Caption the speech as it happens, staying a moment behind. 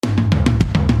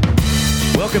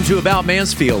Welcome to About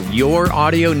Mansfield, your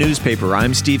audio newspaper.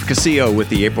 I'm Steve Casillo with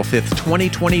the April 5th,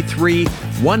 2023,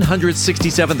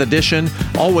 167th edition,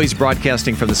 always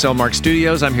broadcasting from the Cellmark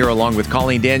Studios. I'm here along with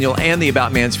Colleen Daniel and the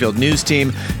About Mansfield news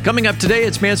team. Coming up today,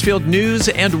 it's Mansfield news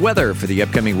and weather for the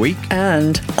upcoming week.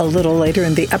 And a little later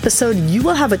in the episode, you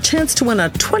will have a chance to win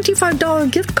a $25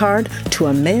 gift card to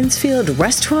a Mansfield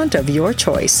restaurant of your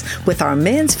choice with our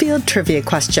Mansfield Trivia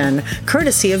Question,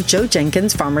 courtesy of Joe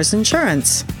Jenkins Farmers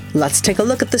Insurance. Let's take a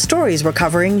look at the stories we're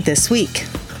covering this week.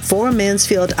 4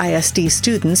 Mansfield ISD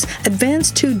students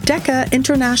advanced to DECA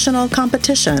International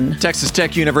competition. Texas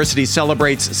Tech University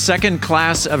celebrates second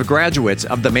class of graduates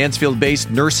of the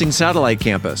Mansfield-based nursing satellite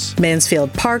campus.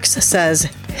 Mansfield Parks says,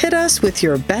 hit us with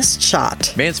your best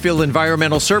shot. Mansfield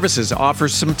Environmental Services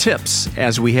offers some tips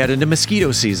as we head into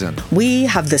mosquito season. We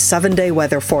have the 7-day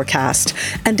weather forecast.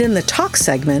 And in the talk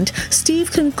segment,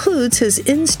 Steve concludes his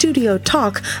in-studio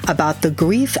talk about the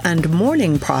grief and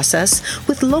mourning process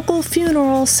with local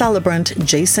funeral celebrant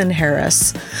Jason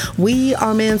Harris. We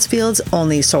are Mansfield's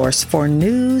only source for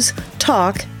news,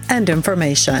 talk, and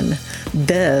information.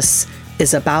 This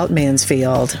is About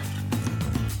Mansfield.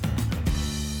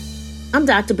 I'm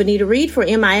Dr. Benita Reed for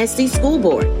MISD School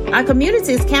Board. Our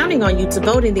community is counting on you to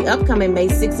vote in the upcoming May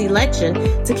 6 election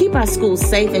to keep our schools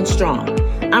safe and strong.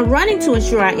 I'm running to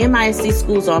ensure our MISD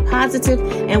schools are a positive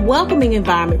and welcoming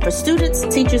environment for students,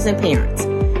 teachers, and parents.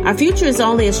 Our future is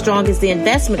only as strong as the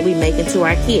investment we make into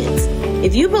our kids.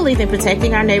 If you believe in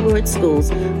protecting our neighborhood schools,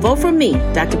 vote for me,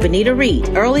 Dr. Benita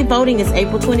Reed. Early voting is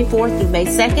April 24th through May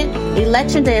 2nd.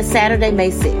 Election day is Saturday, May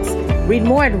 6th. Read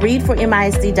more at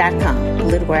readformisd.com.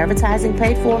 Political advertising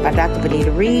paid for by Dr.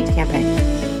 Benita Reed campaign.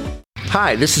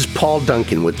 Hi, this is Paul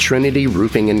Duncan with Trinity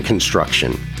Roofing and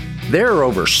Construction. There are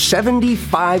over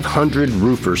 7,500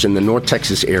 roofers in the North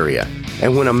Texas area.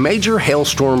 And when a major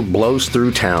hailstorm blows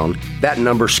through town, that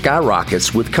number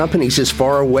skyrockets with companies as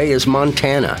far away as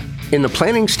Montana. In the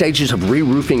planning stages of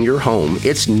re-roofing your home,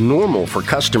 it's normal for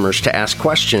customers to ask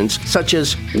questions such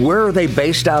as, where are they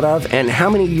based out of and how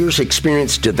many years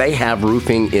experience do they have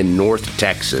roofing in North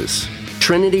Texas?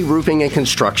 Trinity Roofing and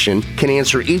Construction can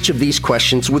answer each of these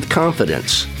questions with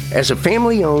confidence. As a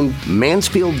family-owned,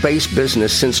 Mansfield-based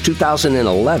business since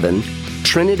 2011,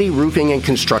 Trinity Roofing and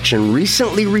Construction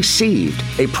recently received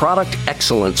a Product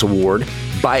Excellence Award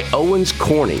by Owens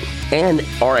Corning and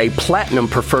are a Platinum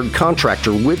Preferred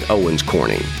Contractor with Owens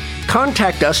Corning.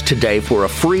 Contact us today for a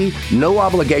free,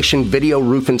 no-obligation video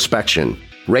roof inspection.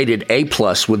 Rated A+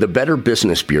 with the Better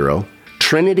Business Bureau,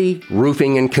 Trinity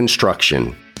Roofing and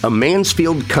Construction, a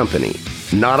Mansfield company,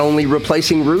 not only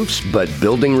replacing roofs, but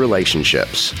building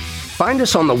relationships. Find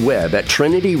us on the web at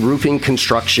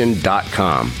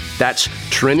trinityroofingconstruction.com. That's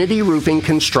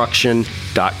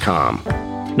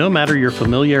trinityroofingconstruction.com. No matter your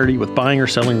familiarity with buying or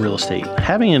selling real estate,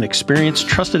 having an experienced,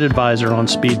 trusted advisor on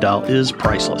speed dial is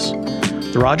priceless.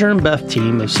 The Roger and Beth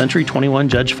team of Century 21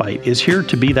 Judge Fight is here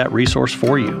to be that resource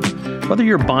for you. Whether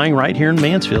you're buying right here in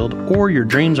Mansfield or your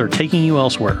dreams are taking you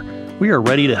elsewhere, we are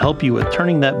ready to help you with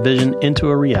turning that vision into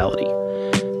a reality.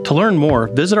 To learn more,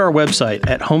 visit our website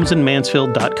at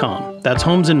homesinmansfield.com. That's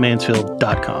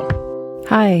homesinmansfield.com.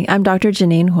 Hi, I'm Dr.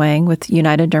 Janine Huang with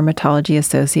United Dermatology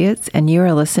Associates, and you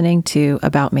are listening to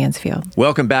About Mansfield.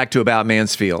 Welcome back to About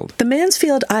Mansfield. The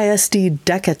Mansfield ISD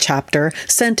DECA chapter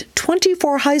sent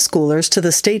 24 high schoolers to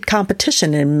the state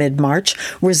competition in mid-March,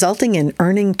 resulting in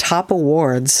earning top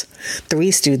awards. 3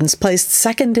 students placed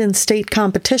second in state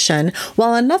competition,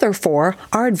 while another 4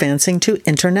 are advancing to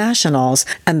internationals,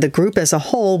 and the group as a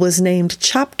whole was named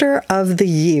Chapter of the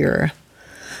Year.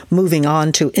 Moving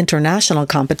on to international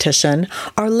competition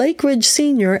are Lake Ridge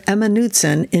senior Emma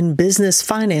Knudsen in Business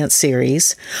Finance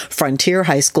Series, Frontier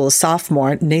High School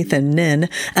sophomore Nathan Nin,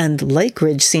 and Lake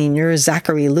Ridge senior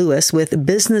Zachary Lewis with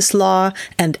Business Law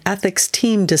and Ethics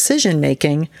Team Decision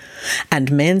Making,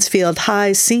 and Mansfield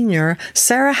High senior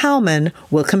Sarah Howman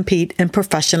will compete in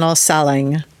Professional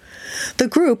Selling. The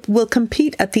group will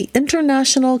compete at the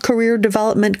International Career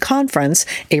Development Conference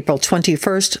April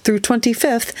 21st through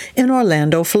 25th in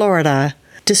Orlando, Florida.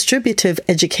 Distributive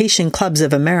Education Clubs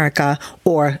of America,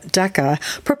 or DECA,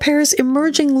 prepares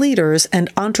emerging leaders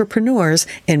and entrepreneurs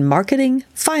in marketing,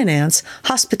 finance,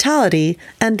 hospitality,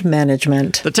 and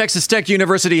management. The Texas Tech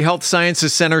University Health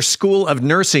Sciences Center School of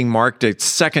Nursing marked its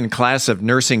second class of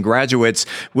nursing graduates,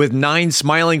 with 9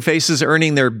 smiling faces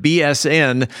earning their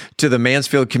BSN to the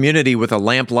Mansfield community with a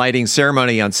lamp lighting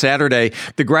ceremony on Saturday.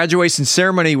 The graduation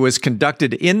ceremony was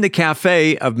conducted in the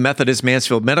cafe of Methodist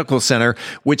Mansfield Medical Center,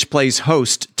 which plays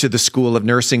host host to the School of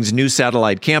Nursing's new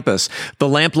satellite campus. The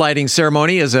lamp lighting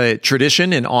ceremony is a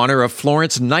tradition in honor of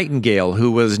Florence Nightingale,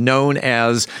 who was known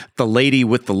as the Lady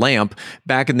with the Lamp.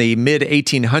 Back in the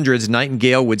mid-1800s,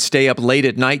 Nightingale would stay up late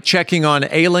at night checking on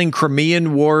ailing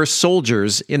Crimean War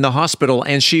soldiers in the hospital,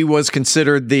 and she was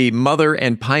considered the mother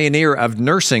and pioneer of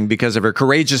nursing because of her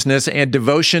courageousness and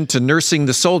devotion to nursing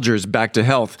the soldiers back to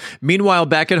health. Meanwhile,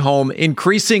 back at home,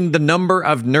 increasing the number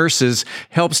of nurses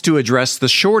helps to address the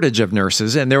shortage of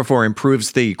nurses and therefore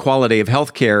improves the quality of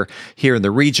health care here in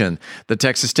the region. The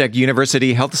Texas Tech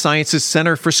University Health Sciences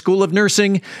Center for School of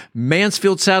Nursing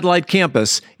Mansfield Satellite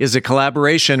Campus is a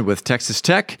collaboration with Texas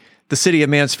Tech, the City of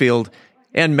Mansfield,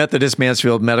 and Methodist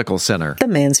Mansfield Medical Center. The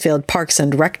Mansfield Parks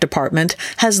and Rec Department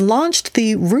has launched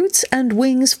the Roots and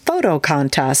Wings photo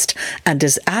contest and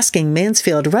is asking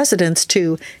Mansfield residents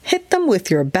to hit them with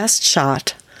your best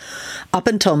shot. Up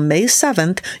until May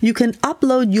 7th, you can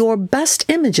upload your best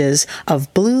images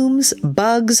of blooms,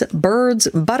 bugs, birds,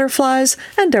 butterflies,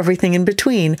 and everything in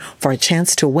between for a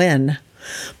chance to win.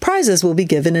 Prizes will be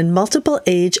given in multiple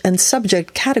age and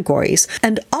subject categories,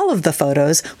 and all of the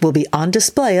photos will be on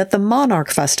display at the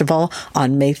Monarch Festival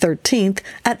on May 13th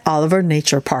at Oliver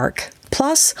Nature Park.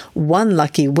 Plus, one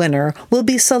lucky winner will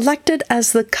be selected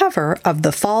as the cover of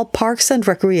the Fall Parks and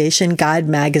Recreation Guide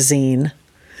magazine.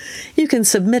 You can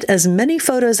submit as many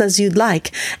photos as you'd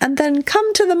like and then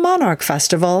come to the Monarch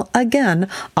Festival again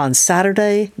on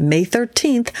Saturday, May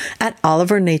 13th at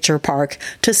Oliver Nature Park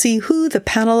to see who the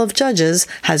panel of judges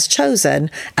has chosen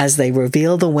as they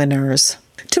reveal the winners.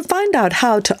 To find out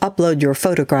how to upload your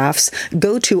photographs,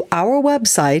 go to our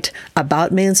website,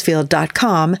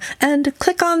 aboutmansfield.com, and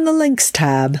click on the Links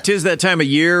tab. 'Tis that time of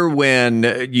year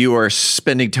when you are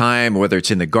spending time, whether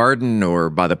it's in the garden or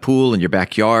by the pool in your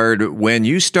backyard, when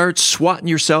you start swatting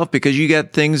yourself because you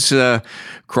got things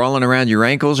crawling around your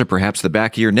ankles or perhaps the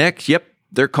back of your neck. Yep.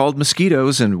 They're called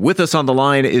mosquitoes. And with us on the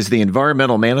line is the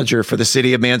environmental manager for the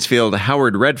City of Mansfield,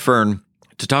 Howard Redfern,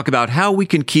 to talk about how we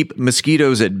can keep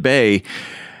mosquitoes at bay.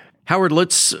 Howard,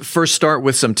 let's first start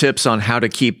with some tips on how to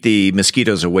keep the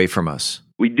mosquitoes away from us.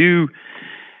 We do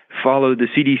follow the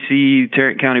CDC,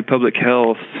 Tarrant County Public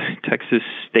Health, Texas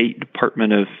State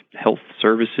Department of Health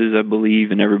Services, I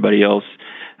believe, and everybody else,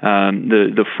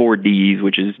 the 4 Ds,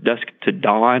 which is dusk to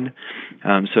dawn.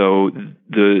 So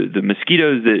the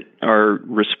mosquitoes that are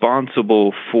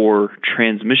responsible for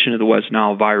transmission of the West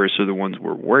Nile virus are the ones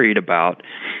we're worried about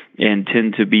and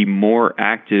tend to be more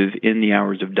active in the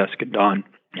hours of dusk and dawn.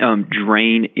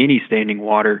 Drain any standing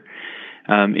water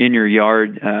in your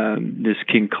yard. This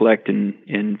can collect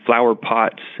in flower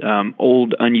pots,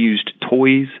 old unused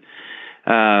toys,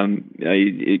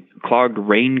 clogged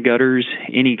rain gutters,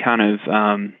 any kind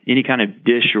of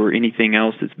dish or anything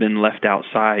else that's been left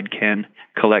outside can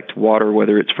collect water,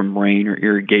 whether it's from rain or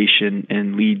irrigation,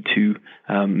 and lead to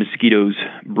mosquitoes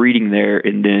breeding there.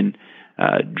 And then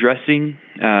dressing,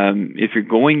 if you're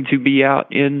going to be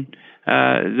out in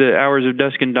the hours of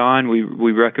dusk and dawn,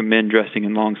 we recommend dressing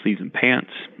in long sleeves and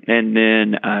pants. And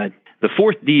then the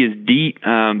 4th D is DEET,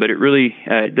 but it really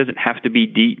it doesn't have to be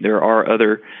DEET. There are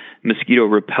other mosquito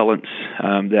repellents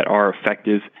that are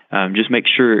effective. Just make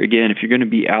sure, again, if you're going to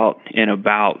be out and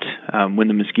about when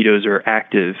the mosquitoes are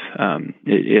active,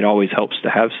 it always helps to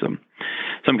have some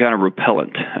kind of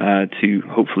repellent to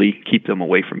hopefully keep them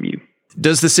away from you.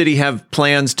 Does the city have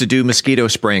plans to do mosquito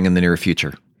spraying in the near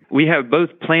future? We have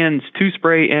both plans to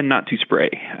spray and not to spray,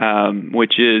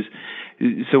 which is,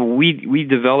 so we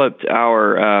developed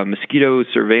our mosquito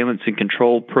surveillance and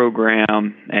control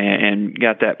program and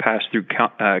got that passed through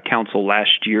council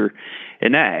last year.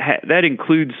 And that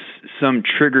includes some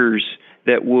triggers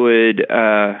that would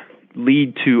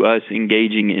lead to us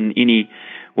engaging in any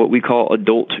what we call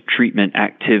adult treatment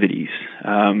activities.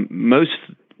 Most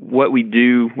what we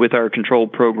do with our control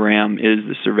program is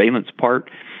the surveillance part.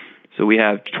 So we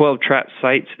have 12 trap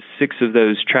sites. 6 of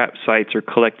those trap sites are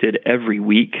collected every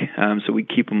week. So we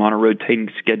keep them on a rotating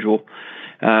schedule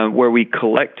where we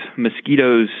collect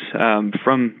mosquitoes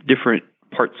from different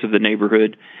parts of the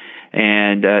neighborhood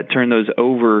and turn those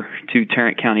over to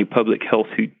Tarrant County Public Health,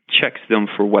 who checks them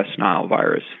for West Nile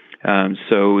virus.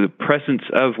 So the presence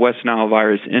of West Nile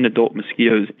virus in adult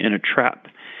mosquitoes in a trap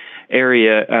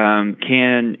area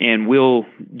can and will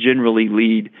generally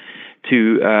lead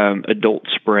to adult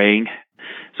spraying.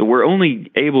 So we're only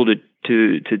able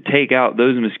to take out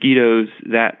those mosquitoes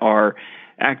that are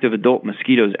active adult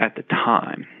mosquitoes at the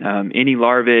time. Any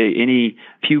larvae, any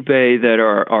pupae that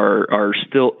are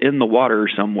still in the water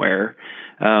somewhere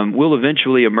will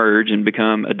eventually emerge and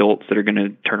become adults that are going to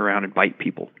turn around and bite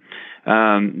people.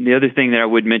 The other thing that I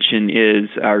would mention is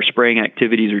our spraying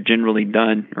activities are generally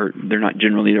done, or they're not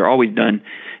generally, they're always done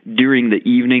during the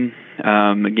evening.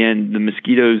 Again, the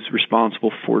mosquitoes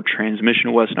responsible for transmission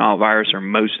of West Nile virus are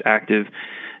most active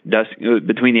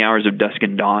between the hours of dusk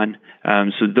and dawn.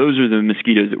 So those are the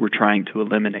mosquitoes that we're trying to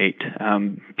eliminate.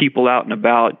 People out and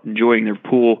about enjoying their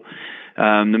pool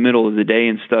in the middle of the day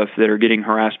and stuff that are getting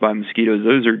harassed by mosquitoes,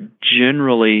 those are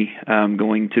generally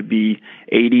going to be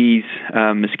Aedes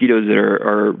mosquitoes that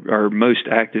are most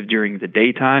active during the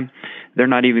daytime. They're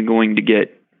not even going to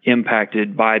get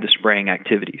impacted by the spraying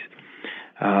activities.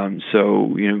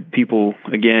 So, people,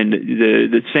 again,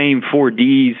 the same 4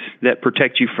 Ds that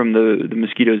protect you from the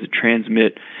mosquitoes that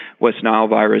transmit West Nile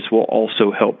virus will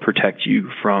also help protect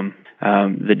you from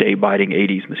the day-biting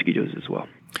Aedes mosquitoes as well.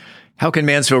 How can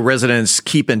Mansfield residents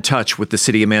keep in touch with the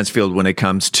city of Mansfield when it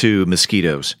comes to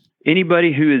mosquitoes?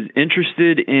 Anybody who is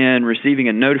interested in receiving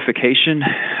a notification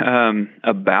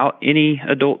about any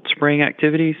adult spraying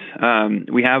activities,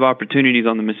 we have opportunities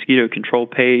on the mosquito control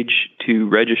page to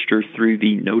register through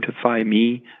the Notify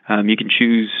Me. You can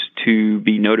choose to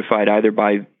be notified either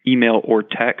by email or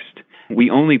text.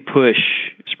 We only push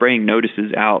spraying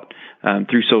notices out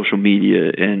through social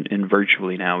media and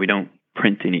virtually now. We don't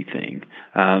print anything.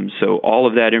 So all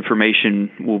of that information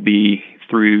will be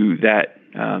through that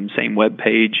same web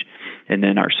page and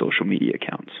then our social media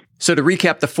accounts. So to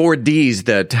recap the 4 Ds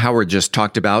that Howard just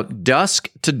talked about, dusk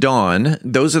to dawn,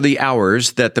 those are the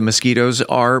hours that the mosquitoes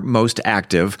are most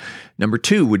active. Number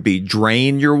 2 would be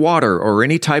drain your water or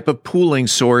any type of pooling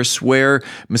source where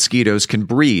mosquitoes can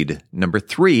breed. Number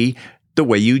 3, the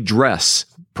way you dress.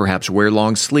 Perhaps wear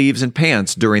long sleeves and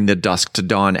pants during the dusk to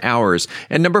dawn hours.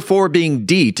 And number 4 being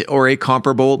DEET, or a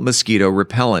comparable mosquito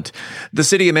repellent. The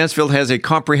city of Mansfield has a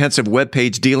comprehensive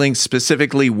webpage dealing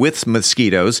specifically with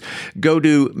mosquitoes. Go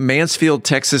to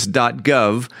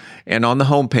mansfieldtexas.gov, and on the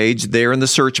homepage, there in the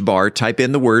search bar, type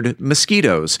in the word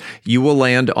mosquitoes. You will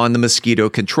land on the mosquito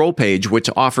control page, which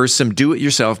offers some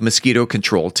do-it-yourself mosquito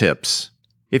control tips.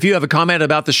 If you have a comment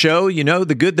about the show,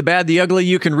 the good, the bad, the ugly,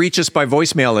 you can reach us by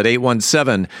voicemail at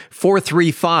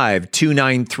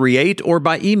 817-435-2938 or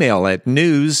by email at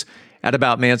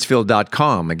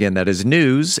news@aboutmansfield.com. Again, that is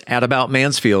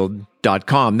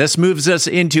news@aboutmansfield.com. This moves us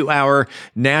into our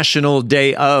National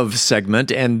Day Of segment,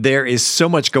 and there is so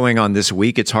much going on this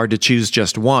week, it's hard to choose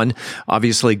just one.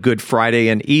 Obviously, Good Friday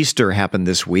and Easter happened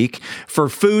this week. For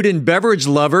food and beverage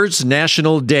lovers,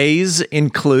 national days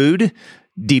include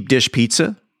deep dish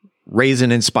pizza,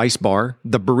 raisin and spice bar,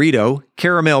 the burrito,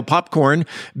 caramel popcorn,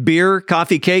 beer,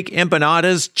 coffee cake,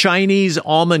 empanadas, Chinese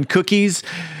almond cookies,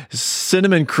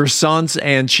 cinnamon croissants,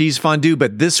 and cheese fondue.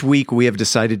 But this week we have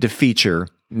decided to feature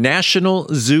National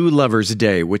Zoo Lovers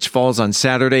Day, which falls on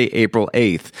Saturday, April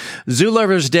 8th. Zoo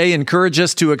Lovers Day encourages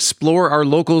us to explore our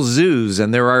local zoos,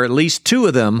 and there are at least 2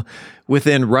 of them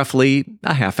within roughly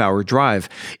a half-hour drive.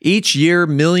 Each year,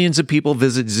 millions of people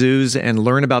visit zoos and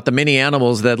learn about the many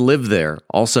animals that live there.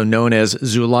 Also known as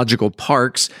zoological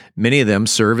parks, many of them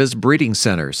serve as breeding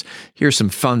centers. Here's some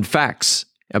fun facts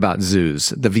about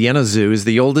zoos. The Vienna Zoo is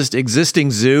the oldest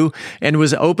existing zoo and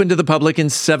was opened to the public in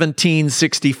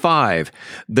 1765.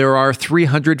 There are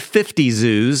 350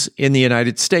 zoos in the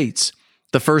United States.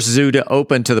 The first zoo to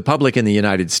open to the public in the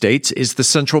United States is the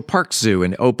Central Park Zoo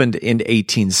and opened in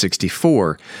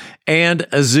 1864. And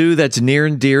a zoo that's near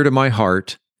and dear to my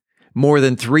heart, more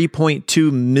than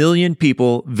 3.2 million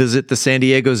people visit the San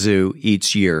Diego Zoo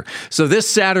each year. So this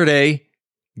Saturday,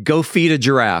 go feed a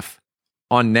giraffe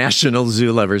on National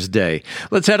Zoo Lovers Day.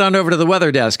 Let's head on over to the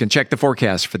weather desk and check the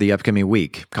forecast for the upcoming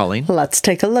week. Colleen? Let's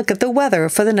take a look at the weather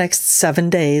for the next 7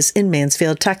 days in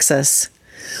Mansfield, Texas.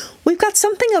 We've got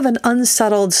something of an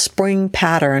unsettled spring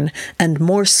pattern and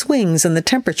more swings in the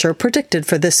temperature predicted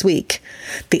for this week.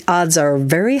 The odds are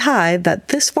very high that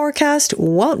this forecast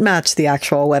won't match the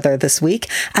actual weather this week,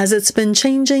 as it's been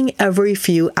changing every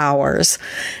few hours.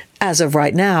 As of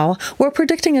right now, we're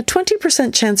predicting a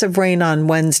 20% chance of rain on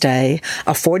Wednesday,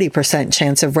 a 40%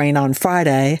 chance of rain on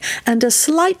Friday, and a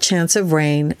slight chance of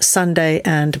rain Sunday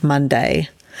and Monday.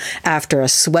 After a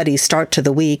sweaty start to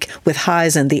the week with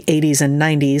highs in the 80s and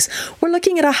 90s, we're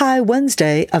looking at a high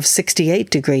Wednesday of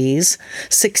 68 degrees,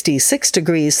 66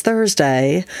 degrees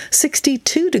Thursday,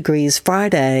 62 degrees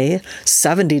Friday,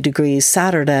 70 degrees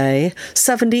Saturday,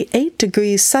 78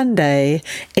 degrees Sunday,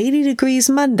 80 degrees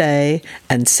Monday,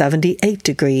 and 78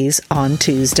 degrees on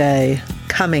Tuesday.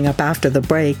 Coming up after the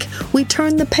break, we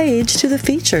turn the page to the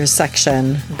features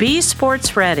section. Be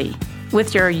sports ready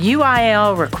with your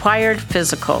UIL required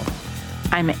physical.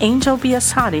 I'm Angel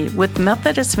Biasatti with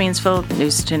Methodist Mansfield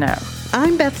News to Know.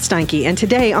 I'm Beth Steinke, and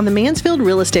today on the Mansfield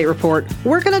Real Estate Report,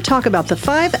 we're going to talk about the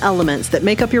 5 elements that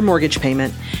make up your mortgage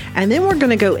payment, and then we're going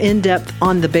to go in-depth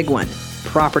on the big one,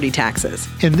 property taxes.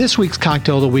 In this week's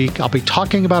Cocktail of the Week, I'll be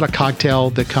talking about a cocktail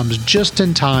that comes just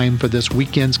in time for this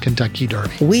weekend's Kentucky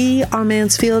Derby. We are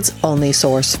Mansfield's only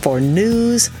source for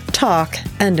news, talk,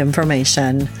 and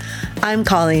information. I'm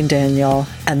Colleen Daniel,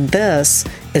 and this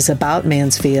is About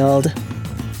Mansfield.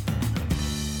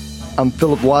 I'm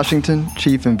Philip Washington,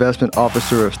 Chief Investment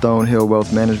Officer of Stonehill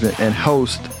Wealth Management and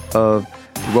host of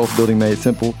the Wealth Building Made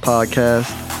Simple podcast.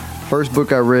 First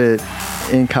book I read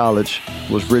in college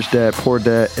was Rich Dad, Poor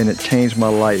Dad, and it changed my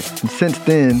life. And since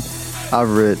then,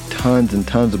 I've read tons and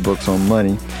tons of books on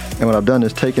money. And what I've done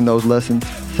is taken those lessons,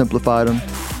 simplified them,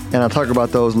 and I talk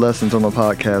about those lessons on my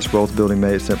podcast, Wealth Building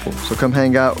Made Simple. So come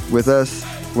hang out with us.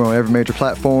 We're on every major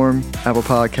platform, Apple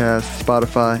Podcasts,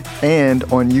 Spotify, and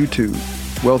on YouTube.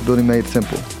 Wealth Building Made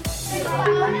Simple.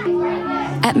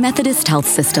 At Methodist Health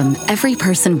System, every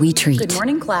person we treat Good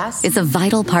morning, class. is a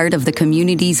vital part of the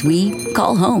communities we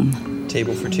call home.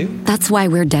 Table for 2. That's why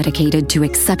we're dedicated to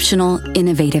exceptional,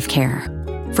 innovative care.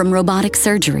 From robotic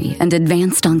surgery and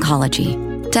advanced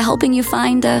oncology to helping you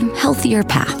find a healthier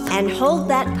path. And hold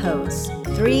that pose.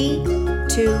 3,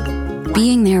 2.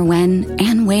 Being there when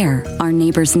and where our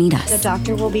neighbors need us. The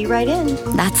doctor will be right in.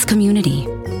 That's community,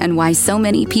 and why so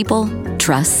many people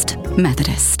trust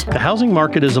Methodist. The housing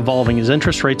market is evolving as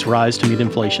interest rates rise to meet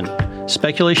inflation.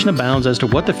 Speculation abounds as to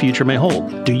what the future may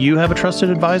hold. Do you have a trusted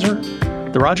advisor?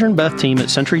 The Roger and Beth team at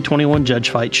Century 21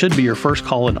 Judge Fight should be your first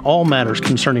call in all matters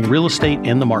concerning real estate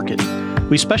and the market.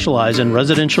 We specialize in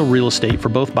residential real estate for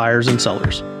both buyers and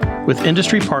sellers. With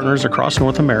industry partners across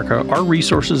North America, our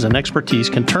resources and expertise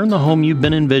can turn the home you've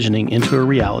been envisioning into a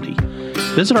reality.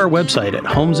 Visit our website at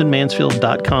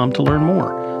homesinmansfield.com to learn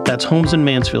more. That's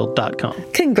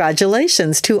homesinmansfield.com.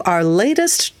 Congratulations to our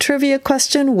latest trivia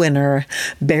question winner,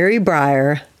 Barry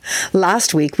Breyer.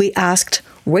 Last week we asked,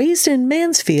 raised in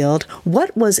Mansfield,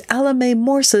 what was Ella Mae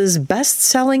Morse's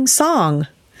best-selling song?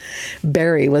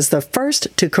 Barry was the first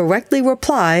to correctly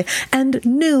reply and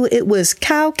knew it was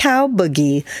Cow Cow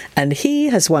Boogie, and he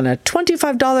has won a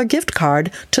 $25 gift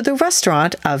card to the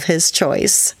restaurant of his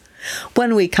choice.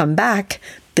 When we come back,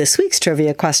 this week's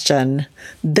trivia question.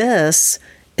 This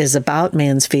is About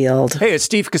Mansfield. Hey, it's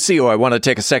Steve Casillo. I want to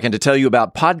take a second to tell you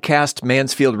about Podcast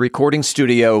Mansfield Recording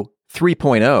Studio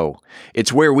 3.0.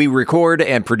 It's where we record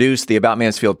and produce the About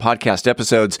Mansfield podcast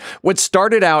episodes. What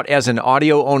started out as an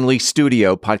audio-only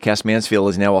studio, Podcast Mansfield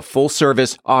is now a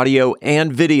full-service audio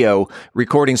and video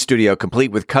recording studio,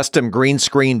 complete with custom green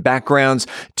screen backgrounds,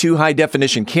 2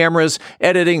 high-definition cameras,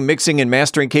 editing, mixing, and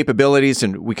mastering capabilities,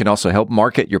 and we can also help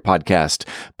market your podcast.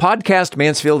 Podcast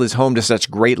Mansfield is home to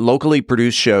such great locally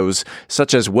produced shows,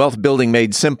 such as Wealth Building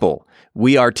Made Simple,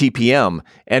 We Are TPM,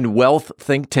 and Wealth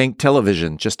Think Tank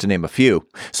Television, just to name a few.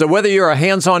 So whether you're a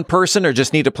hands-on person or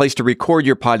just need a place to record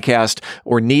your podcast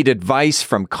or need advice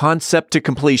from concept to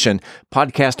completion,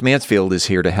 Podcast Mansfield is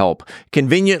here to help.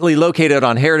 Conveniently located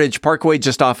on Heritage Parkway,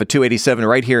 just off of 287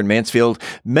 right here in Mansfield,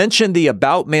 mention the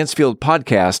About Mansfield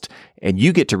podcast and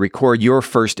you get to record your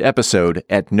first episode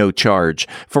at no charge.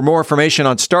 For more information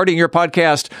on starting your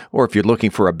podcast, or if you're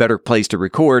looking for a better place to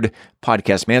record,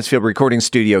 Podcast Mansfield Recording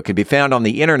Studio can be found on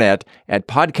the internet at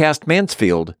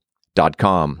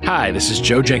podcastmansfield.com. Hi, this is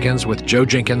Joe Jenkins with Joe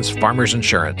Jenkins Farmers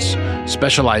Insurance,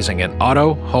 specializing in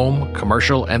auto, home,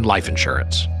 commercial, and life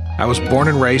insurance. I was born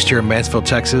and raised here in Mansfield,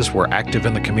 Texas. We're active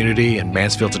in the community, and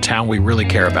Mansfield's a town we really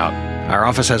care about. Our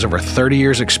office has over 30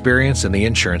 years experience in the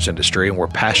insurance industry, and we're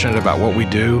passionate about what we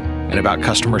do and about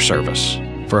customer service.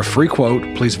 For a free quote,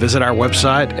 please visit our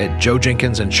website at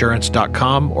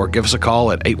joejenkinsinsurance.com or give us a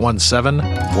call at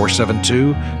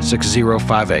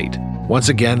 817-472-6058. Once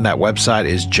again, that website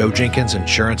is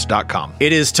joejenkinsinsurance.com.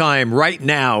 It is time right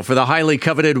now for the highly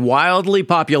coveted, wildly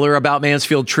popular About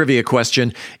Mansfield Trivia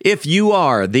Question. If you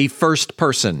are the first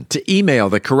person to email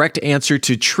the correct answer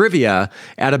to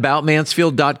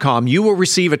trivia@aboutmansfield.com, you will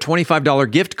receive a $25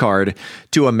 gift card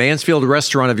to a Mansfield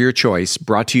restaurant of your choice,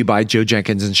 brought to you by Joe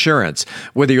Jenkins Insurance.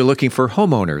 Whether you're looking for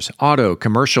homeowners, auto,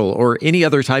 commercial, or any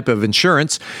other type of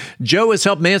insurance, Joe has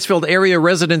helped Mansfield area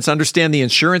residents understand the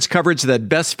insurance coverage that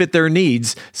best fit their needs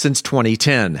since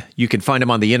 2010. You can find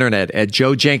him on the internet at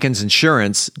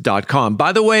joejenkinsinsurance.com.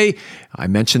 By the way, I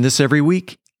mention this every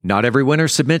week. Not every winner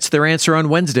submits their answer on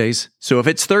Wednesdays. So if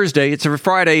it's Thursday, it's a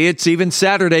Friday, it's even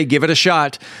Saturday, give it a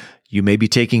shot. You may be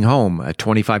taking home a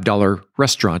 $25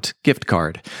 restaurant gift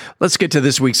card. Let's get to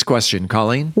this week's question,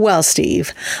 Colleen. Well,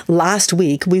 Steve, last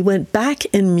week we went back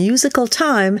in musical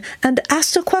time and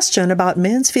asked a question about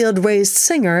Mansfield-raised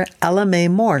singer Ella Mae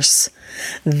Morse.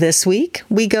 This week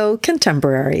we go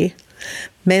contemporary.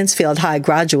 Mansfield High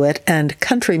graduate and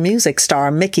country music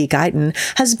star Mickey Guyton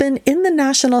has been in the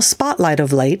national spotlight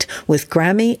of late with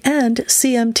Grammy and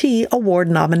CMT award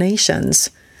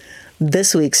nominations.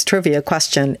 This week's trivia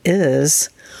question is,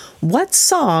 what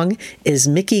song is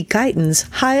Mickey Guyton's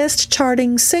highest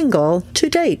charting single to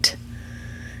date?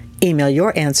 Email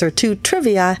your answer to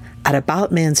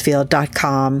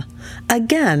trivia@aboutmansfield.com.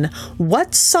 Again,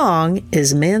 what song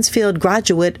is Mansfield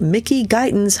graduate Mickey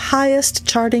Guyton's highest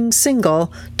charting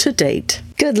single to date?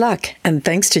 Good luck, and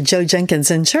thanks to Joe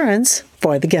Jenkins Insurance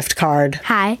for the gift card.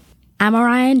 Hi, I'm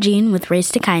Orion Jean with Race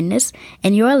to Kindness,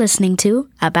 and you're listening to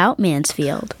About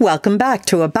Mansfield. Welcome back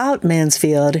to About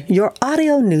Mansfield, your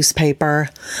audio newspaper.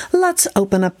 Let's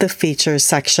open up the features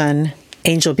section.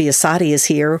 Angel Biasatti is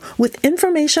here with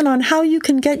information on how you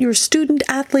can get your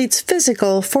student-athlete's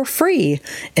physical for free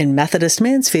in Methodist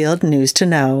Mansfield News to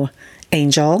Know.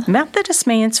 Angel? Methodist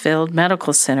Mansfield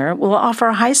Medical Center will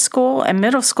offer high school and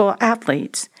middle school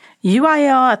athletes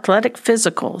UIL athletic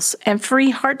physicals and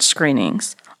free heart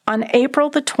screenings on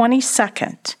April the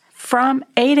 22nd from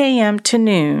 8 a.m. to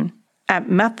noon at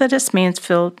Methodist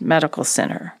Mansfield Medical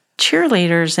Center.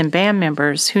 Cheerleaders and band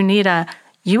members who need a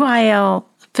UIL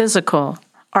physical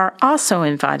are also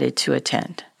invited to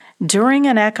attend. During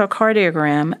an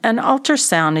echocardiogram, an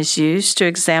ultrasound is used to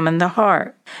examine the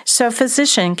heart, so a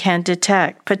physician can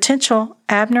detect potential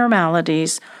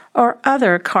abnormalities or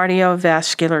other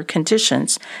cardiovascular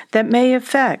conditions that may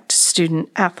affect student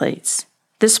athletes.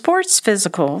 The sports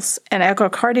physicals and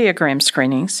echocardiogram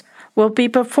screenings will be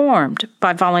performed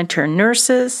by volunteer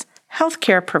nurses,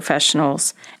 healthcare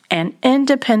professionals, and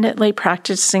independently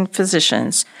practicing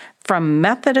physicians from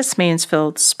Methodist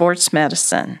Mansfield Sports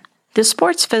Medicine. The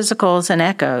sports physicals and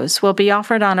echos will be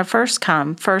offered on a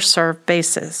first-come, first-served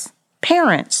basis.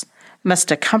 Parents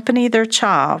must accompany their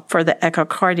child for the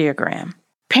echocardiogram.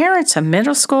 Parents of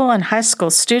middle school and high school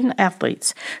student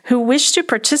athletes who wish to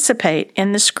participate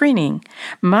in the screening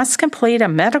must complete a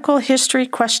medical history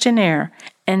questionnaire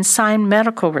and sign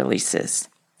medical releases.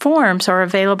 Forms are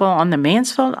available on the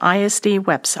Mansfield ISD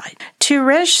website. To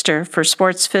register for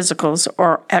sports physicals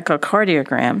or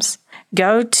echocardiograms,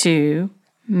 go to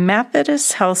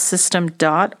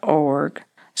methodisthealthsystem.org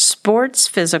sports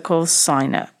physicals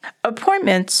sign up.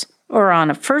 Appointments are on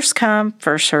a first-come,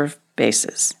 first-served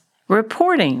basis.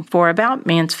 Reporting for About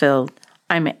Mansfield,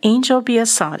 I'm Angel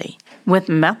Biasatti with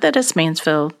Methodist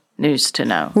Mansfield News to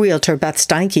Know. Realtor Beth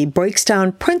Steinke breaks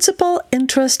down principal,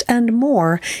 interest, and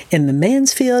more in the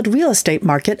Mansfield Real Estate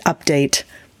Market update.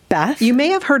 Beth? You may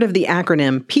have heard of the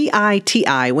acronym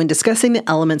P.I.T.I. when discussing the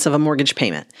elements of a mortgage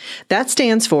payment. That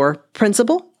stands for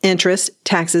principal, interest,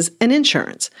 taxes, and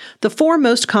insurance, the four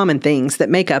most common things that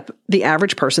make up the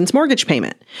average person's mortgage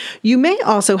payment. You may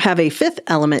also have a fifth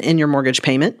element in your mortgage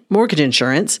payment, mortgage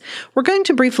insurance. We're going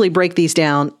to briefly break these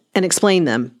down and explain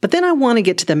them, but then I want to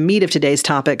get to the meat of today's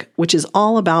topic, which is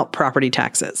all about property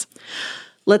taxes.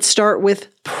 Let's start with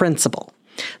principal.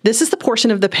 This is the portion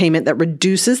of the payment that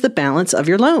reduces the balance of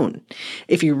your loan.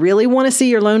 If you really want to see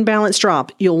your loan balance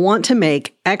drop, you'll want to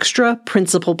make extra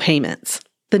principal payments.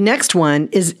 The next one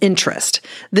is interest.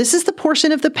 This is the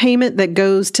portion of the payment that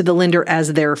goes to the lender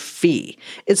as their fee.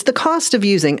 It's the cost of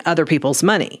using other people's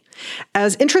money.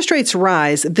 As interest rates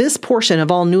rise, this portion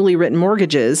of all newly written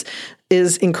mortgages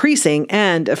is increasing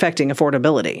and affecting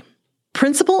affordability.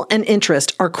 Principal and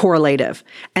interest are correlative,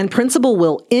 and principal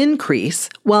will increase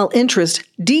while interest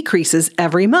decreases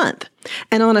every month.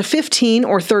 And on a 15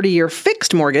 or 30-year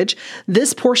fixed mortgage,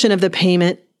 this portion of the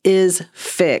payment is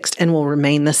fixed and will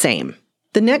remain the same.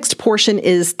 The next portion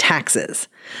is taxes.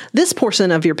 This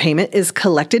portion of your payment is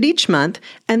collected each month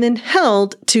and then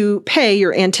held to pay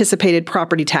your anticipated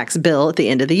property tax bill at the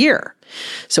end of the year.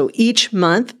 So each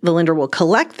month, the lender will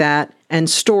collect that and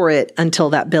store it until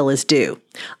that bill is due.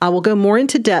 I will go more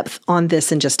into depth on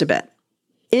this in just a bit.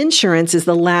 Insurance is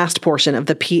the last portion of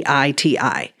the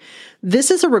P.I.T.I.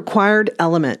 This is a required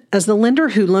element, as the lender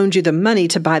who loaned you the money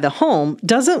to buy the home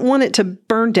doesn't want it to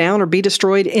burn down or be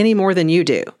destroyed any more than you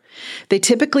do. They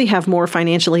typically have more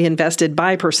financially invested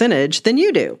by percentage than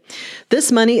you do.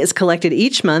 This money is collected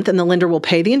each month, and the lender will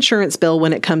pay the insurance bill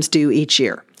when it comes due each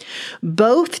year.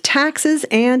 Both taxes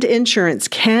and insurance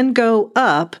can go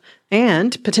up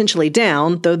and potentially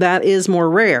down, though that is more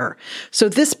rare. So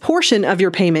this portion of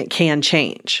your payment can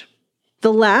change.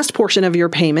 The last portion of your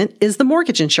payment is the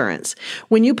mortgage insurance.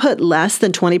 When you put less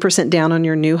than 20% down on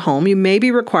your new home, you may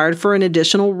be required for an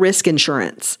additional risk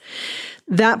insurance.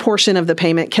 That portion of the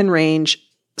payment can range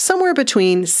somewhere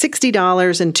between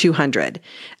 $60 and $200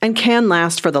 and can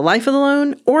last for the life of the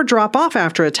loan or drop off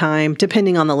after a time,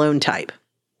 depending on the loan type.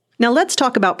 Now let's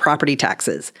talk about property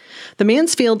taxes. The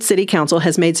Mansfield City Council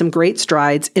has made some great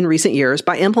strides in recent years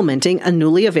by implementing a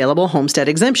newly available homestead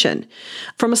exemption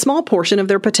from a small portion of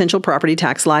their potential property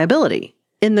tax liability.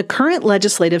 In the current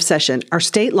legislative session, our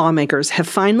state lawmakers have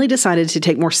finally decided to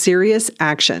take more serious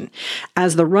action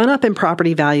as the run-up in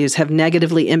property values have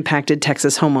negatively impacted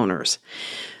Texas homeowners.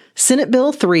 Senate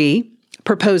Bill 3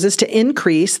 proposes to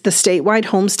increase the statewide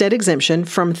homestead exemption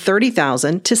from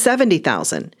 $30,000 to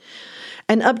 $70,000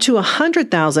 and up to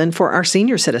 $100,000 for our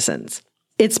senior citizens.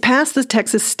 It's passed the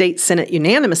Texas State Senate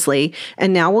unanimously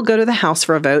and now will go to the House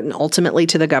for a vote and ultimately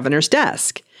to the governor's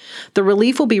desk. The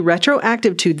relief will be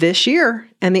retroactive to this year,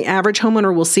 and the average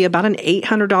homeowner will see about an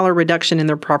 $800 reduction in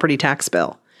their property tax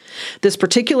bill. This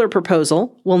particular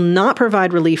proposal will not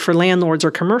provide relief for landlords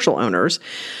or commercial owners,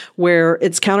 where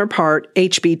its counterpart,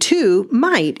 HB 2,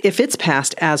 might if it's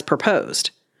passed as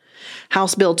proposed.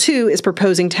 House Bill 2 is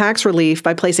proposing tax relief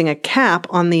by placing a cap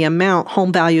on the amount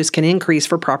home values can increase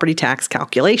for property tax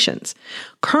calculations.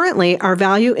 Currently, our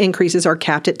value increases are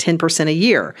capped at 10% a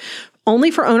year,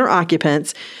 only for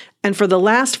owner-occupants, and for the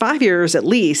last 5 years at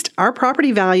least, our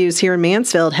property values here in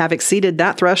Mansfield have exceeded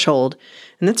that threshold,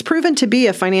 and that's proven to be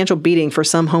a financial beating for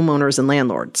some homeowners and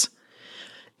landlords.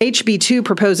 HB 2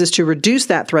 proposes to reduce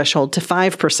that threshold to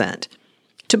 5%.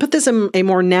 To put this in a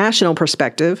more national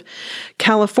perspective,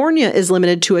 California is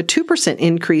limited to a 2%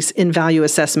 increase in value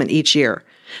assessment each year.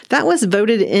 That was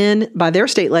voted in by their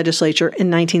state legislature in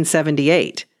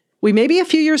 1978. We may be a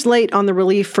few years late on the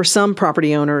relief for some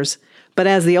property owners, but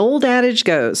as the old adage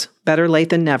goes, better late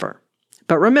than never.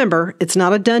 But remember, it's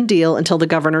not a done deal until the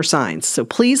governor signs, so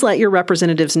please let your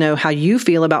representatives know how you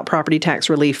feel about property tax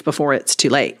relief before it's too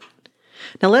late.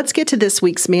 Now let's get to this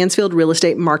week's Mansfield Real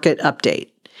Estate Market update.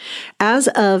 As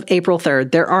of April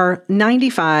 3rd, there are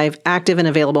 95 active and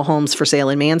available homes for sale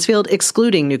in Mansfield,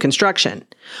 excluding new construction.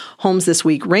 Homes this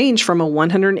week range from a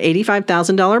 $185,000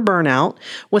 burnout,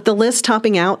 with the list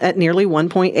topping out at nearly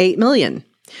 $1.8 million.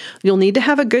 You'll need to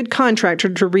have a good contractor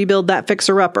to rebuild that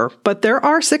fixer-upper, but there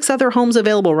are 6 other homes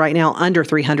available right now under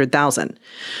 $300,000.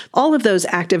 All of those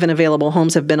active and available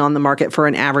homes have been on the market for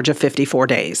an average of 54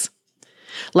 days.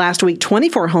 Last week,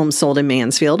 24 homes sold in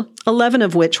Mansfield, 11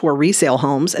 of which were resale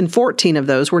homes, and 14 of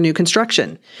those were new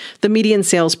construction. The median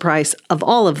sales price of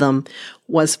all of them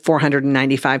was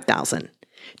 $495,000.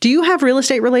 Do you have real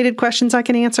estate-related questions I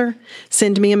can answer?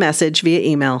 Send me a message via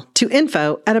email to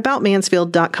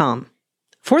info@aboutmansfield.com.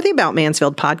 For the About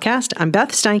Mansfield podcast, I'm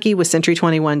Beth Steinke with Century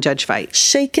 21 Judge Fight.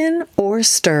 Shaken or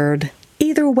stirred?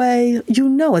 Either way, you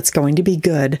know it's going to be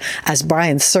good, as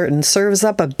Brian Certain serves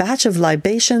up a batch of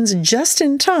libations just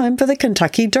in time for the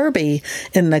Kentucky Derby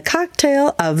in the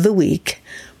cocktail of the week.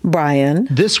 Brian?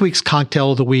 This week's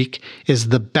cocktail of the week is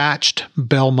the Batched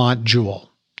Belmont Jewel.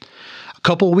 A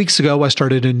couple of weeks ago, I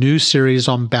started a new series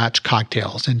on batch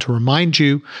cocktails. And to remind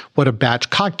you what a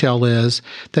batch cocktail is,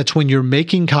 that's when you're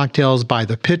making cocktails by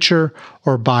the pitcher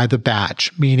or by the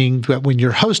batch, meaning that when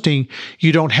you're hosting,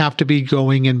 you don't have to be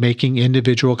going and making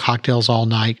individual cocktails all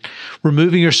night,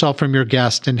 removing yourself from your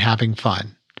guests and having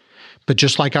fun. But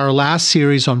just like our last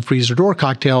series on freezer door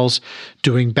cocktails,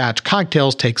 doing batch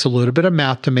cocktails takes a little bit of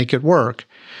math to make it work.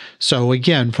 So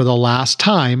again, for the last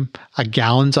time, a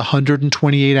gallon's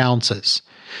 128 ounces.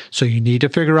 So you need to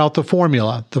figure out the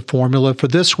formula. The formula for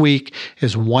this week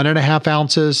is 1.5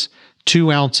 ounces,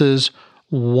 2 ounces,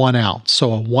 1 ounce.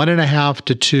 So a 1.5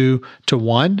 to 2 to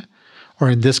 1,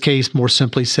 or in this case, more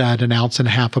simply said, 1.5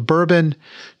 ounces of bourbon,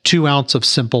 2 ounces of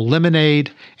simple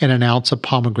lemonade, and 1 ounce of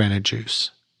pomegranate juice.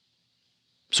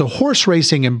 So horse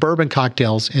racing and bourbon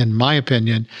cocktails, in my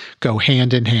opinion, go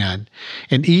hand in hand,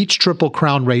 and each Triple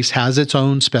Crown race has its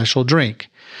own special drink.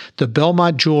 The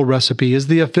Belmont Jewel recipe is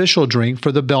the official drink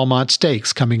for the Belmont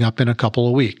Stakes coming up in a couple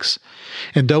of weeks,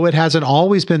 and though it hasn't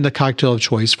always been the cocktail of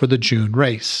choice for the June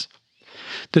race.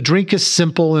 The drink is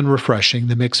simple and refreshing.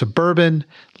 The mix of bourbon,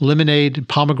 lemonade, and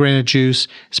pomegranate juice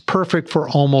is perfect for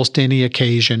almost any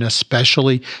occasion,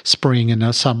 especially spring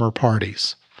and summer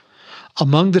parties.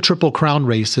 Among the Triple Crown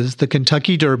races, the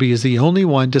Kentucky Derby is the only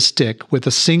one to stick with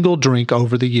a single drink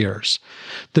over the years.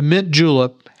 The mint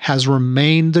julep has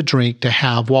remained the drink to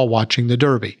have while watching the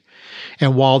Derby.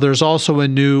 And while there's also a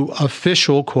new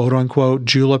official quote-unquote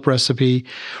julep recipe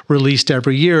released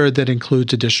every year that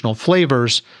includes additional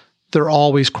flavors, they're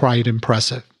always quite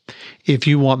impressive. If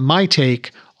you want my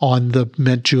take on the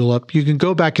mint julep, you can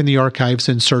go back in the archives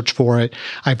and search for it.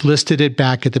 I've listed it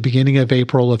back at the beginning of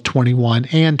April of 21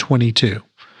 and 22.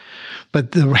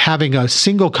 But having a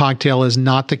single cocktail is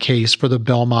not the case for the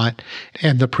Belmont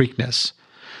and the Preakness.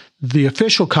 The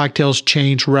official cocktails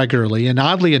change regularly, and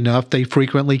oddly enough, they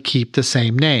frequently keep the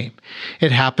same name.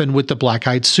 It happened with the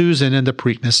Black-Eyed Susan and the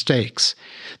Preakness Steaks.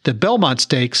 The Belmont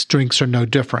Steaks drinks are no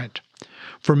different.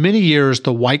 For many years,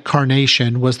 the White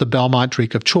Carnation was the Belmont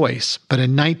drink of choice, but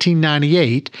in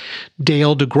 1998,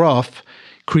 Dale DeGroff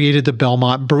created the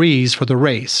Belmont Breeze for the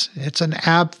race. It's an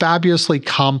fabulously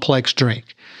complex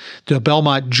drink. The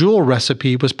Belmont Jewel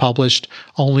recipe was published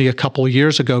only a couple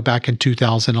years ago, back in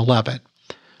 2011.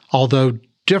 Although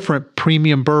different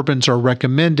premium bourbons are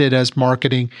recommended as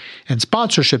marketing and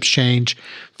sponsorships change,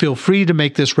 feel free to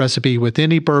make this recipe with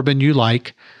any bourbon you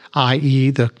like, i.e.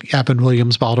 the Evan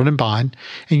Williams Bottled and Bond,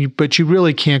 but you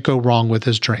really can't go wrong with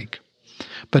this drink.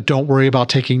 But don't worry about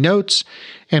taking notes,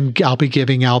 and I'll be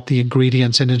giving out the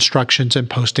ingredients and instructions and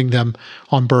posting them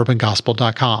on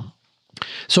bourbongospel.com.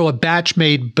 So a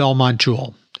batch-made Belmont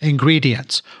Jewel.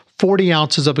 Ingredients: 40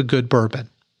 ounces of a good bourbon.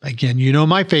 Again, you know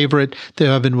my favorite, the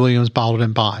Evan Williams Bottled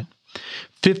and Bond.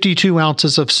 52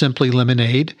 ounces of Simply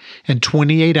Lemonade and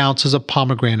 28 ounces of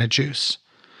pomegranate juice.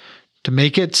 To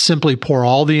make it, simply pour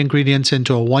all the ingredients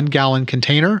into a 1-gallon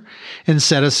container and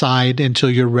set aside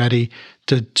until you're ready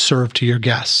to serve to your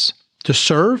guests. To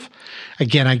serve,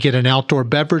 again, I get an outdoor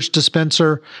beverage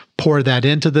dispenser, pour that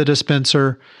into the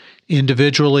dispenser.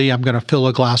 Individually, I'm going to fill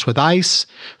a glass with ice,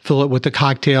 fill it with the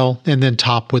cocktail, and then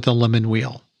top with a lemon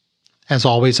wheel. As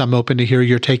always, I'm open to hear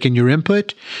your take and your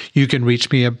input. You can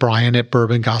reach me at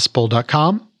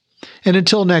brian@bourbongospel.com. And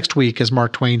until next week, as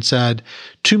Mark Twain said,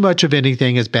 too much of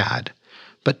anything is bad,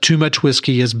 but too much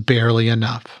whiskey is barely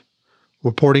enough.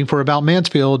 Reporting for About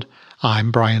Mansfield,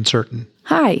 I'm Brian Certain.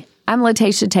 Hi, I'm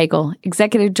Latasha Tagle,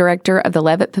 Executive Director of the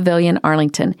Levitt Pavilion,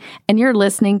 Arlington, and you're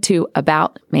listening to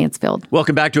About Mansfield.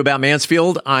 Welcome back to About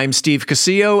Mansfield. I'm Steve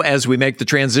Casillo as we make the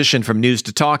transition from news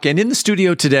to talk. And in the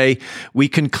studio today, we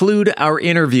conclude our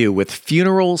interview with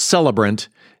funeral celebrant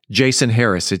Jason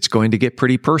Harris. It's going to get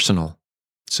pretty personal.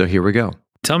 So here we go.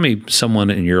 Tell me someone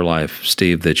in your life,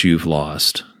 Steve, that you've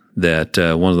lost. That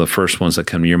one of the first ones that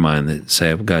come to your mind that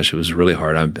say, oh, gosh, it was really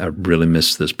hard. I really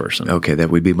miss this person. Okay, that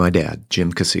would be my dad,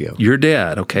 Jim Casillo. Your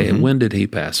dad, okay. Mm-hmm. And when did he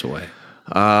pass away?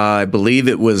 I believe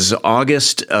it was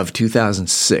August of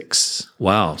 2006.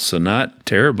 Wow, so not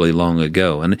terribly long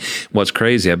ago. And what's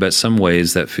crazy, I bet some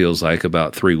ways that feels like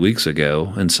about 3 weeks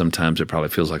ago, and sometimes it probably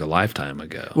feels like a lifetime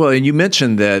ago. Well, and you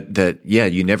mentioned that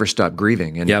you never stop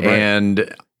grieving. And,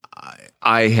 and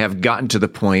I have gotten to the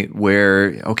point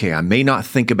where, okay, I may not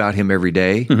think about him every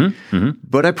day,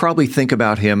 but I probably think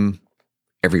about him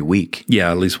every week. Yeah,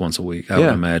 at least once a week, I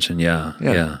would imagine.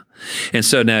 Yeah. And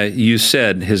so now you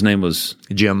said his name was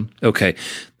Jim. Okay.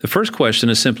 The first question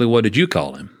is simply, what did you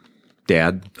call him?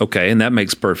 Dad. Okay, and that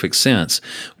makes perfect sense.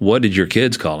 What did your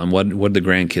kids call him? What did the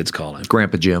grandkids call him?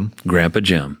 Grandpa Jim. Grandpa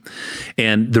Jim.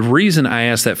 And the reason I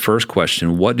asked that first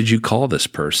question, what did you call this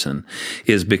person,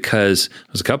 is because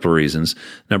there's a couple of reasons.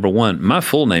 Number one, my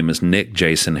full name is Nick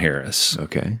Jason Harris.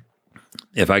 Okay.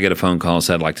 If I get a phone call and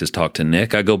say I'd like to talk to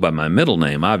Nick, I go by my middle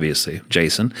name, obviously,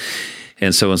 Jason.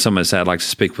 And so when somebody says, I'd like to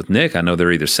speak with Nick, I know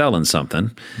they're either selling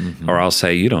something or I'll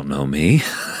say, you don't know me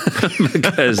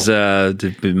because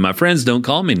my friends don't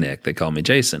call me Nick. They call me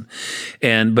Jason.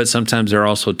 But sometimes there are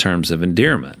also terms of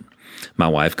endearment. My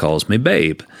wife calls me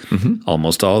babe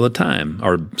almost all the time,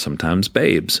 or sometimes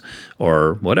babes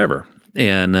or whatever.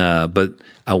 But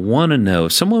I want to know,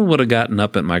 if someone would have gotten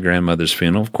up at my grandmother's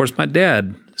funeral, of course, my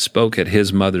dad spoke at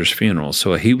his mother's funeral.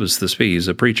 So he was he's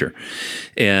a preacher.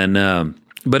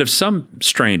 But if some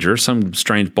strange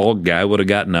bald guy would have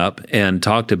gotten up and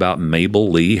talked about Mabel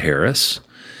Lee Harris,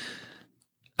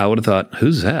 I would have thought,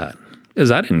 who's that? Because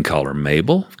I didn't call her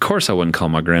Mabel. Of course I wouldn't call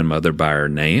my grandmother by her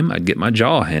name. I'd get my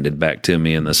jaw handed back to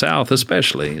me in the South,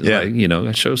 especially.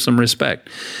 I show some respect.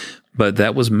 But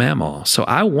that was Mamaw. So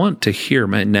I want to hear,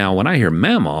 now when I hear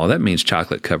Mamaw, that means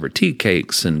chocolate-covered tea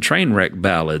cakes and train wreck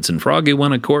ballads and Froggy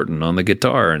Went A-Courtin' on the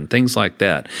guitar and things like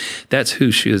that. That's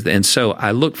who she is. And so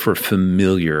I look for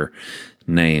familiar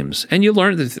names. And you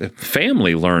learn that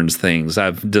family learns things.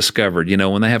 I've discovered,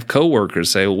 when they have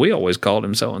coworkers say, well, we always called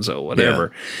him so-and-so,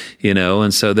 whatever,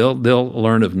 and so they'll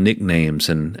learn of nicknames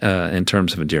and in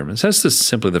terms of endearments. That's just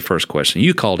simply the first question.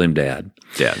 You called him Dad.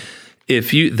 Dad.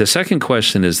 The second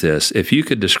question is this: if you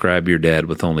could describe your dad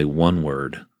with only one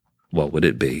word, what would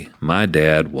it be? My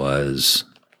dad was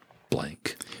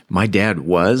blank. My dad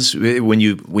was, when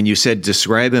you said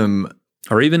describe him,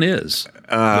 or even is,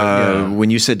 when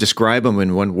you said describe him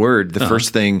in one word, the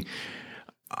first thing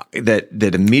that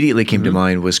immediately came to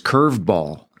mind was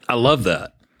curveball. I love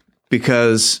that,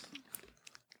 because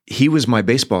he was my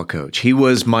baseball coach. He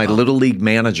was my little league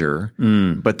manager,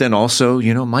 but then also,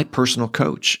 my personal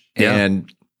coach. Yeah.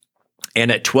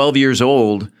 And at 12 years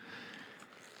old,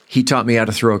 he taught me how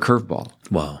to throw a curveball.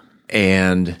 Wow.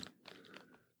 And it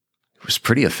was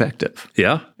pretty effective.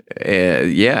 Yeah.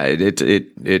 It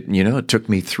took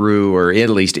me through, or at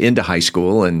least into high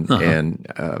school, and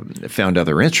found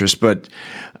other interests. But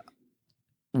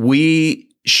we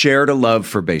shared a love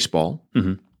for baseball,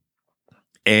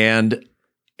 and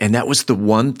that was the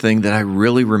one thing that I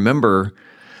really remember.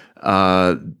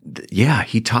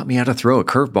 He taught me how to throw a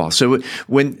curveball. So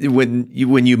when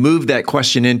you move that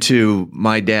question into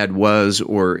my dad was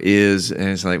or is, and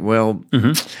it's like, well.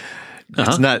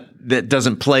 It's not, that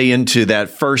doesn't play into that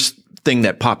first thing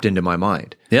that popped into my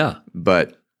mind. Yeah.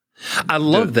 But I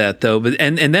love that though. But,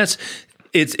 and that's,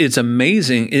 it's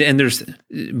amazing. And there's,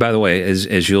 by the way,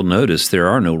 as you'll notice, there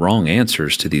are no wrong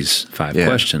answers to these 5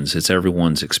 questions. It's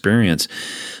everyone's experience.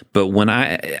 But when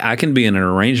I can be in an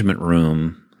arrangement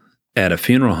room at a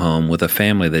funeral home with a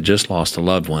family that just lost a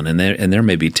loved one, and there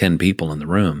may be 10 people in the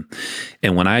room.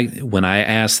 And when I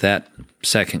ask that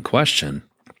second question,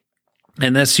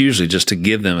 and that's usually just to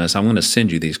give them I'm going to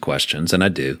send you these questions, and I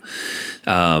do,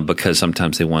 because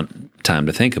sometimes they want time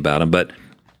to think about them, but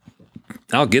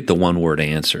I'll get the one-word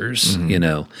answers,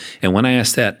 And when I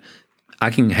ask that, I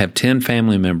can have 10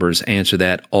 family members answer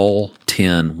that. All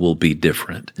 10 will be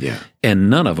different. Yeah. And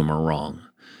none of them are wrong.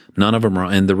 None of them are.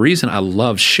 And the reason I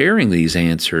love sharing these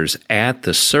answers at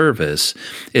the service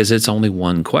is it's only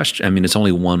one question. I mean, it's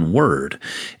only one word.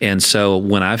 And so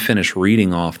when I finish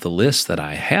reading off the list that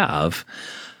I have,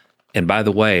 and by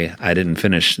the way, I didn't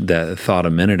finish that thought a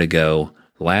minute ago.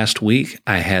 Last week,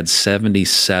 I had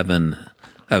 77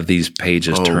 of these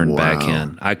pages turned back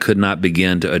in. I could not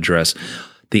begin to address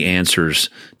the answers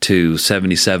to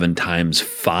 77 times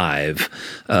 5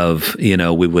 of,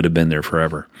 we would have been there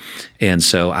forever. And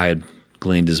so I had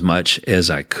gleaned as much as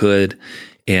I could.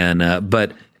 And,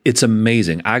 but it's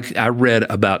amazing. I read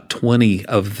about 20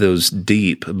 of those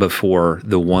deep before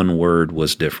the one word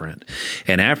was different.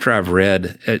 And after I've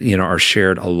read, or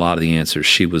shared a lot of the answers,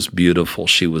 she was beautiful.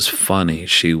 She was funny.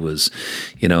 She was,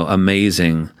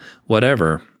 amazing,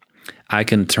 whatever. I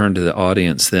can turn to the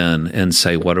audience then and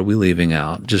say, what are we leaving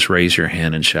out? Just raise your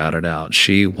hand and shout it out.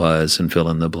 She was, and fill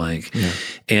in the blank. Yeah.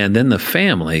 And then the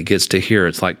family gets to hear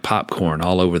it's like popcorn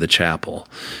all over the chapel.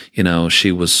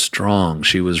 She was strong.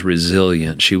 She was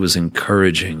resilient. She was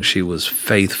encouraging. She was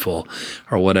faithful,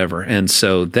 or whatever. And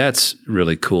so that's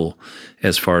really cool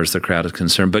as far as the crowd is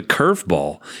concerned. But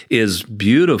curveball is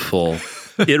beautiful.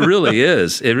 It really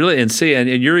is. It really, and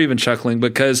you're even chuckling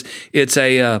because it's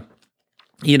a,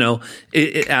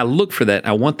 I look for that.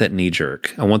 I want that knee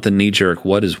jerk. I want the knee jerk.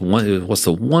 What's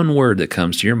the one word that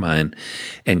comes to your mind?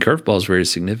 And curveball is very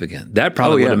significant. That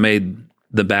probably would have made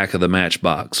the back of the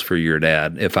matchbox for your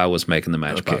dad if I was making the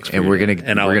matchbox. Okay. And we're going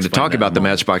to talk about the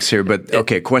matchbox here. But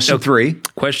okay, question 3.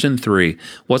 Question 3.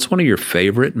 What's one of your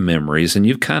favorite memories? And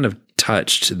you've kind of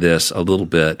touched this a little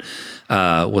bit.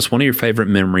 What's one of your favorite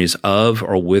memories of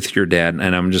or with your dad?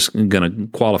 And I'm just going to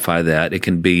qualify that. It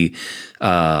can be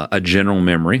a general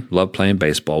memory, love playing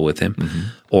baseball with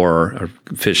him, or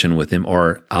fishing with him,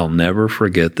 or I'll never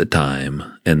forget the time,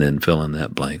 and then fill in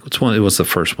that blank. What's the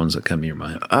first ones that come to your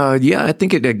mind? I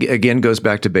think it again goes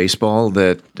back to baseball.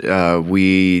 That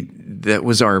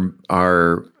was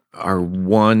our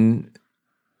one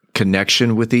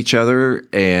connection with each other.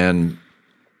 And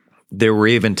there were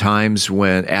even times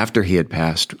when, after he had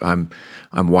passed, I'm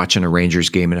watching a Rangers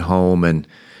game at home, and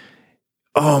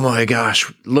oh my gosh,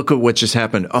 look at what just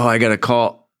happened. Oh, I got a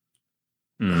call.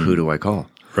 Who do I call?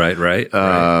 Right.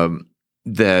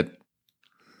 That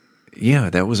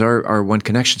was our one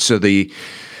connection. So the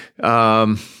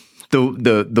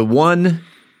one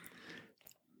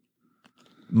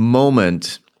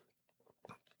moment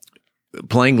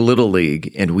playing Little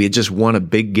League, and we had just won a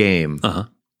big game.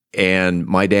 And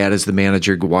my dad, as the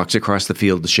manager, walks across the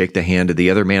field to shake the hand of the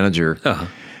other manager.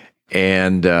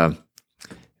 And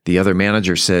the other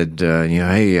manager said,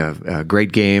 hey,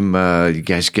 great game. You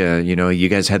guys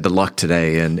had the luck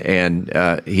today. And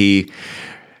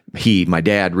my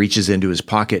dad reaches into his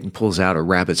pocket and pulls out a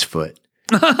rabbit's foot.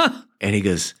 And he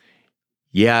goes,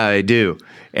 yeah, I do.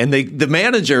 And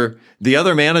the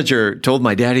other manager told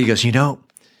my dad, he goes,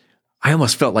 I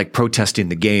almost felt like protesting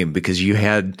the game because you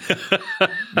had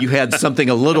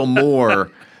something a little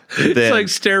more. It's like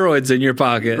steroids in your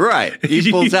pocket, right?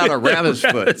 He pulls out a rabbit's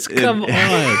foot. Come on.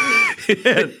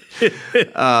 And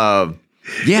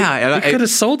you could have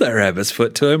sold that rabbit's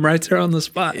foot to him right there on the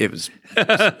spot. It was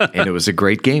a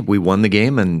great game. We won the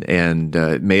game, and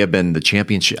it may have been the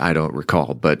championship. I don't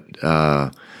recall, but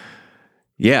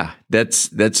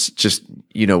that's just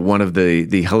one of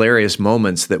the hilarious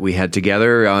moments that we had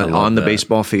together on the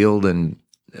baseball field, and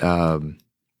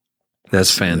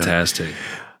that's fantastic.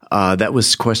 That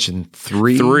was question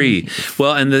 3. 3.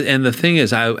 Well, and the thing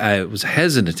is, I was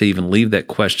hesitant to even leave that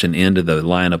question into the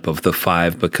lineup of the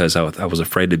 5 because I was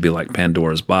afraid to be like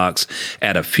Pandora's box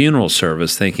at a funeral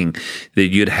service, thinking that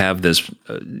you'd have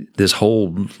this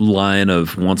whole line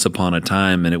of once upon a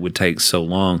time, and it would take so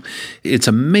long. It's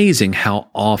amazing how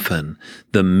often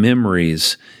the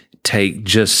memories take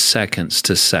just seconds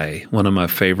to say. One of my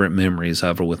favorite memories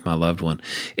ever with my loved one.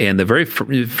 And the very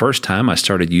first time I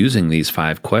started using these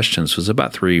 5 questions was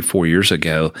about 3-4 years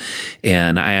ago.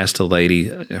 And I asked a lady,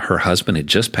 her husband had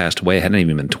just passed away. It hadn't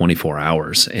even been 24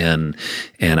 hours. And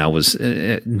I was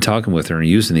talking with her and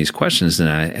using these questions. And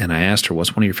I asked her,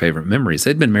 what's one of your favorite memories?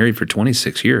 They'd been married for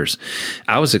 26 years.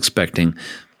 I was expecting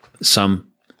some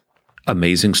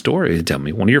amazing story to tell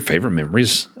me one of your favorite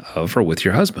memories of or with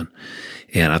your husband.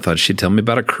 And I thought she'd tell me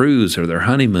about a cruise or their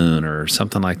honeymoon or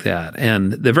something like that.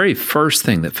 And the very first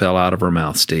thing that fell out of her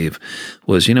mouth, Steve,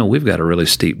 was, we've got a really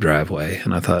steep driveway.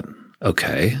 And I thought,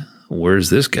 okay,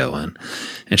 where's this going?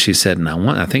 And she said,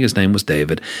 I think his name was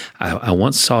David. I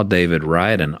once saw David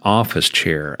ride an office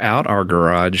chair out our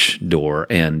garage door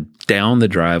and down the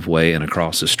driveway and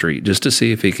across the street just to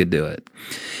see if he could do it.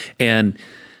 And,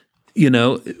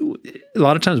 a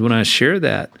lot of times when I share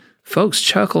that, folks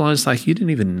chuckle, and it's like, you didn't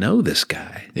even know this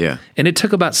guy. Yeah. And it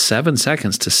took about 7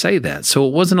 seconds to say that. So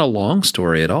it wasn't a long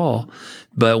story at all.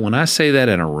 But when I say that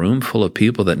in a room full of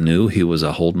people that knew he was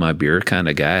a hold my beer kind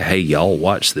of guy, hey, y'all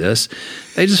watch this,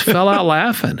 they just fell out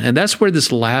laughing. And that's where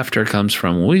this laughter comes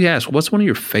from. When we ask, what's one of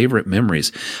your favorite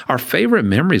memories? Our favorite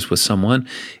memories with someone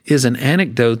is an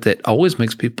anecdote that always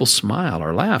makes people smile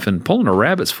or laugh. And pulling a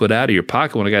rabbit's foot out of your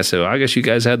pocket when a guy said, well, I guess you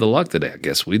guys had the luck today. I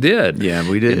guess we did. Yeah,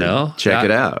 we did. Check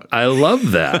it out. I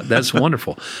love that. That's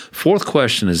wonderful. 4th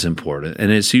question is important.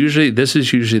 And this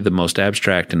is usually the most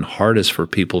abstract and hardest for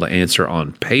people to answer on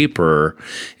paper,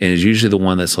 and is usually the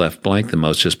one that's left blank the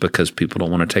most just because people don't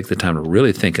want to take the time to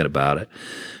really think about it.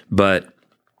 But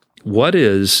what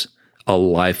is a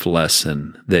life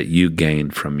lesson that you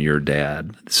gained from your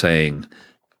dad saying,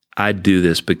 I do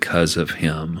this because of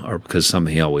him, or because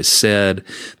something he always said,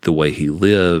 the way he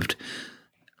lived,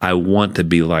 I want to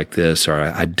be like this, or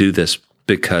I do this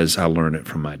because I learned it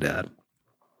from my dad?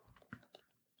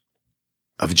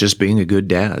 Of just being a good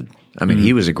dad. I mean,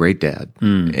 he was a great dad.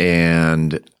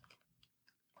 And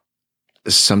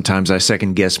sometimes I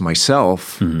second guess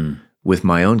myself with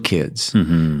my own kids.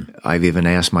 I've even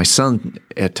asked my son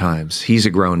at times. He's a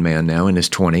grown man now in his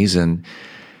 20s. And,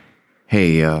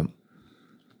 hey, am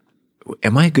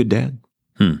I a good dad?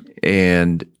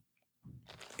 And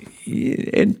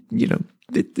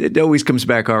it always comes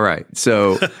back all right.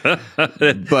 So,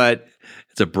 but...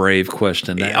 It's a brave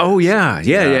question. Oh yeah.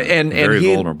 And very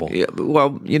vulnerable.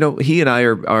 Well, he and I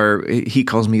are. He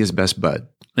calls me his best bud.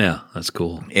 Yeah, that's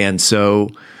cool. And so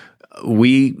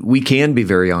we can be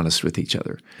very honest with each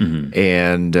other.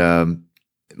 And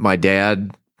my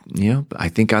dad, I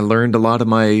think I learned a lot of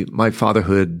my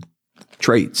fatherhood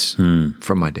traits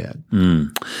from my dad.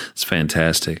 It's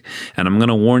fantastic. And I'm going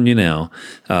to warn you now,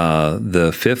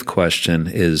 the 5th question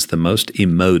is the most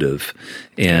emotive.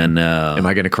 And am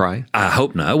I going to cry? I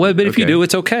hope not. Well, but if you do,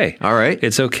 it's okay. All right.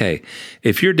 It's okay.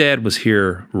 If your dad was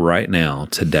here right now,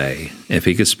 today, if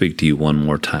he could speak to you one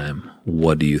more time,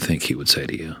 what do you think he would say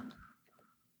to you?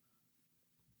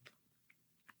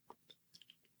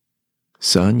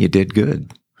 Son, you did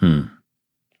good. I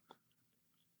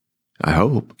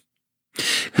hope.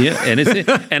 Yeah,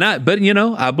 but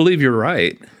I believe you're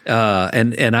right,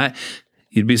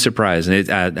 you'd be surprised,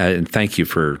 and thank you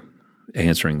for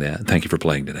answering that. Thank you for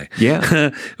playing today.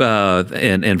 Yeah,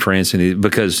 and for answering,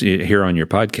 because here on your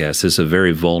podcast, it's a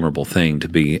very vulnerable thing to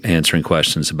be answering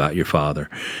questions about your father,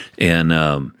 and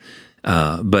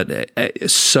but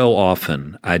so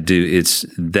often I do. It's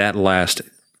that last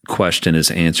question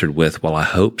is answered with, well, I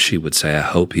hope she would say, I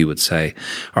hope he would say,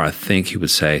 or I think he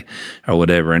would say, or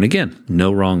whatever. And again,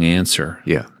 no wrong answer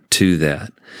to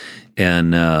that.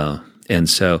 And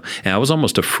so I was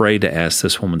almost afraid to ask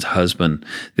this woman's husband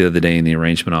the other day in the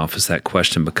arrangement office that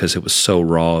question because it was so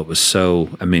raw. It was so,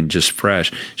 just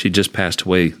fresh. She just passed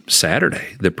away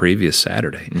the previous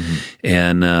Saturday.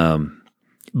 And,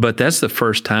 but that's the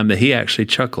first time that he actually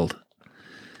chuckled.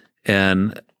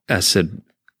 And I said,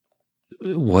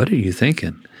 what are you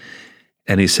thinking?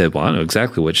 And he said, well, I know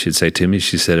exactly what she'd say to me.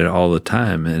 She said it all the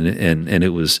time. And it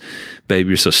was, babe,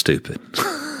 you're so stupid.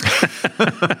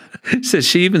 She said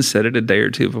she even said it a day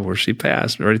or two before she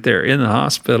passed, right there in the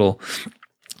hospital.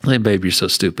 Hey, babe, you're so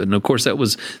stupid. And of course, it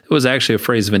was actually a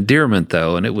phrase of endearment,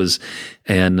 though. And it was,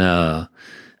 and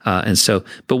so,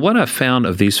 but what I found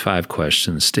of these 5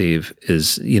 questions, Steve,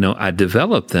 is, I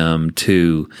developed them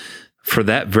to for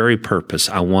that very purpose,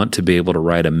 I want to be able to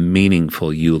write a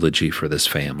meaningful eulogy for this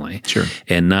family. Sure.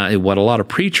 And not what a lot of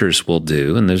preachers will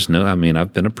do. And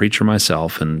I've been a preacher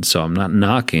myself, and so I'm not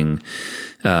knocking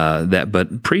that.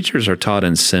 But preachers are taught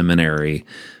in seminary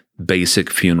basic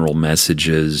funeral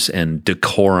messages and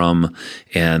decorum,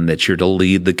 and that you're to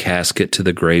lead the casket to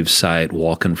the gravesite,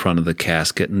 walk in front of the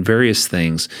casket, and various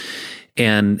things.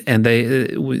 And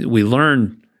we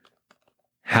learn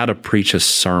how to preach a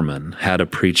sermon, how to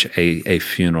preach a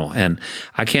funeral. And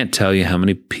I can't tell you how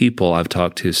many people I've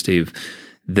talked to, Steve,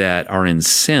 that are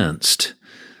incensed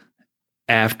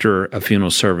after a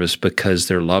funeral service because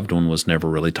their loved one was never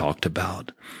really talked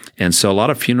about. And so a lot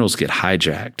of funerals get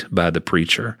hijacked by the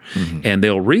preacher, and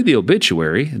they'll read the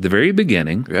obituary at the very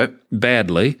beginning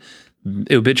badly.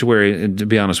 Obituary, to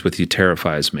be honest with you,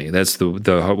 terrifies me. That's the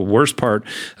worst part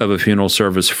of a funeral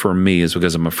service for me, is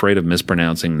because I'm afraid of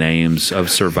mispronouncing names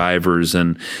of survivors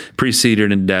and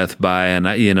preceded in death by, and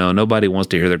nobody wants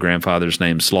to hear their grandfather's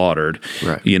name slaughtered,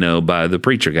 by the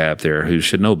preacher guy up there who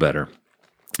should know better.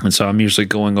 And so I'm usually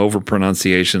going over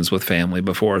pronunciations with family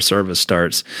before a service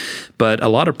starts. But a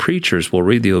lot of preachers will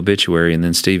read the obituary, and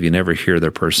then, Steve, you never hear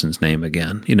their person's name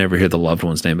again. You never hear the loved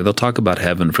one's name. But they'll talk about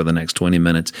heaven for the next 20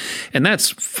 minutes. And that's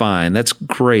fine. That's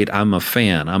great. I'm a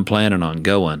fan. I'm planning on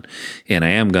going, and I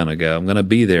am going to go. I'm going to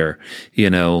be there,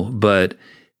 But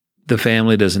the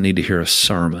family doesn't need to hear a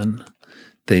sermon.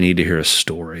 They need to hear a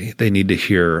story. They need to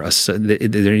hear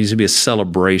there needs to be a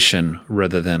celebration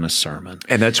rather than a sermon.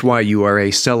 And that's why you are a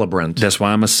celebrant. That's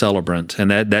why I'm a celebrant. And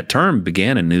that term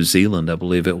began in New Zealand, I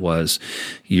believe it was,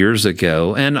 years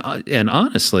ago. And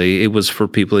honestly, it was for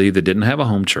people who either didn't have a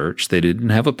home church, they didn't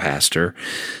have a pastor,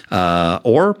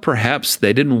 or perhaps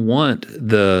they didn't want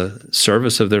the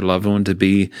service of their loved one to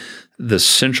be the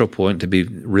central point, to be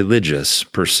religious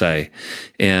per se.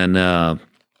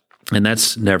 And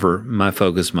that's never my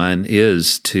focus. Mine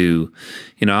is to,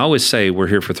 I always say we're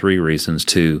here for three reasons: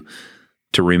 to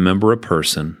remember a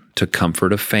person, to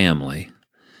comfort a family,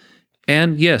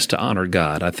 and yes, to honor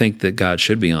God. I think that God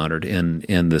should be honored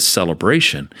in the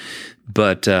celebration,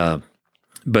 but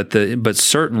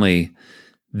certainly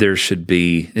there should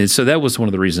be. And so that was one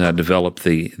of the reasons I developed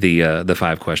the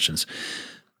 5 questions.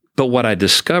 But what I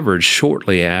discovered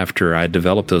shortly after I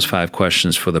developed those 5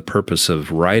 questions for the purpose of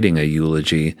writing a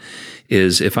eulogy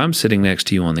is, if I'm sitting next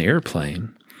to you on the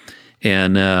airplane,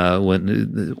 and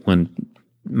when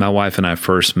my wife and I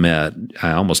first met,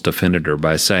 I almost offended her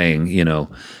by saying, I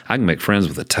can make friends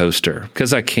with a toaster,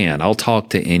 because I can. I'll talk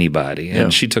to anybody.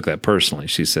 And she took that personally.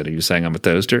 She said, "Are you saying I'm a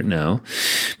toaster?" No.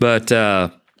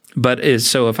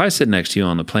 So if I sit next to you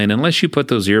on the plane, unless you put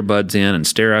those earbuds in and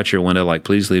stare out your window like,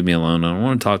 "Please leave me alone, I don't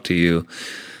want to talk to you,"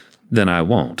 then I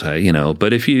won't.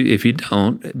 But if you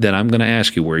don't, then I'm going to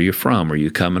ask you, where are you from? Are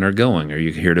you coming or going? Are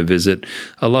you here to visit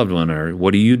a loved one? Or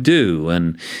what do you do?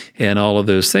 And all of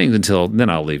those things, until then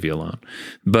I'll leave you alone.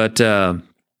 But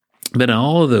in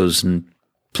all of those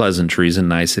pleasantries and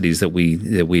niceties that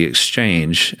we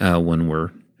exchange when we're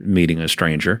meeting a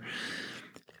stranger,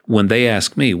 when they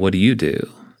ask me, "What do you do?"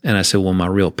 And I said, "Well, my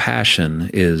real passion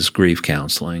is grief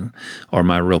counseling, or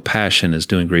my real passion is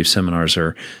doing grief seminars,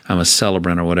 or I'm a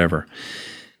celebrant," or whatever.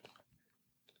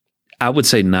 I would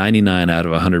say 99 out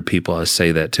of 100 people I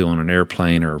say that to on an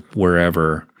airplane or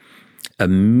wherever,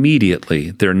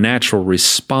 immediately their natural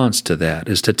response to that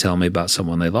is to tell me about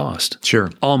someone they lost.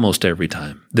 Sure. Almost every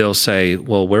time. They'll say,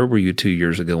 "Well, where were you 2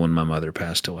 years ago when my mother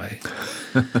passed away?"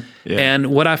 And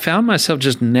what I found myself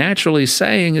just naturally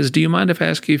saying is, "Do you mind if I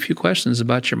ask you a few questions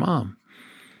about your mom?"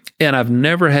 And I've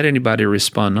never had anybody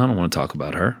respond, "No, I don't want to talk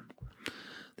about her."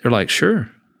 They're like,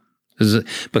 "Sure."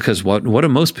 Because what do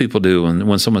most people do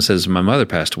when someone says, "My mother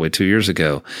passed away 2 years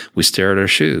ago"? We stare at our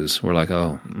shoes. We're like,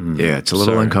 "Oh, yeah, it's a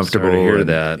little uncomfortable to hear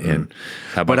that." And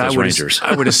how about those Rangers?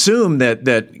 I would assume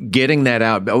that getting that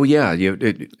out. Oh yeah,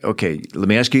 okay. Let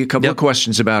me ask you a couple of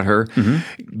questions about her.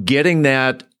 Mm-hmm.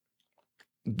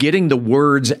 Getting the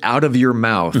words out of your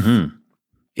mouth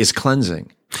is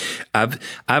cleansing.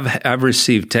 I've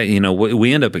received,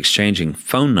 we end up exchanging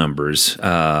phone numbers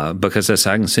because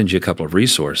I can send you a couple of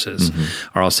resources,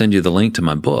 or I'll send you the link to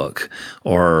my book,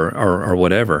 or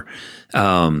whatever.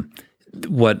 I'll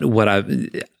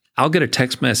get a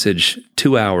text message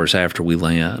 2 hours after we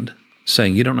land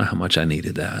saying, "You don't know how much I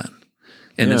needed that,"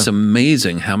 and it's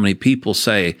amazing how many people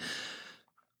say,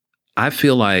 "I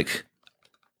feel like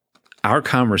our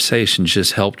conversation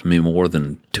just helped me more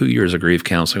than 2 years of grief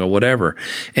counseling," or whatever.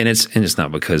 And it's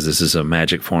not because this is a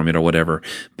magic formula or whatever,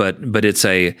 but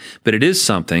it is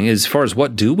something. As far as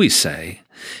what do we say?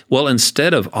 Well,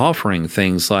 instead of offering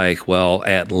things like, "Well,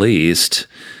 at least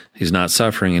he's not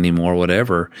suffering anymore,"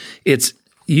 whatever, it's,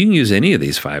 you can use any of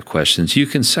these 5 questions. You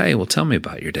can say, well, tell me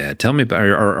about your dad. Tell me about,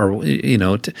 or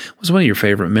what's one of your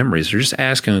favorite memories? Or just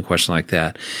asking a question like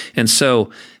that. And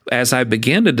so as I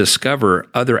began to discover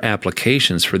other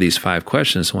applications for these 5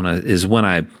 questions, when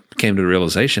I came to the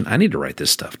realization, I need to write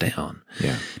this stuff down.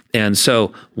 Yeah. And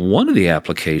so one of the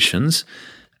applications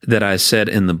that I said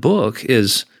in the book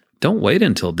is, don't wait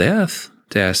until death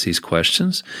to ask these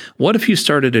questions. What if you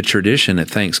started a tradition at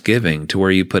Thanksgiving to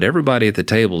where you put everybody at the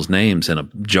table's names in a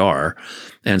jar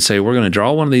and say, we're going to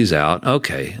draw one of these out.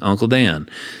 Okay, Uncle Dan,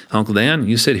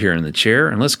 you sit here in the chair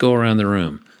and let's go around the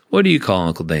room. What do you call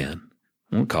Uncle Dan?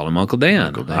 We'll call him Uncle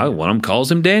Dan. One of them calls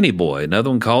him Danny Boy. Another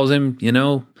one calls him,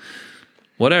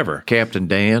 whatever. Captain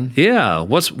Dan. Yeah.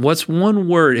 What's one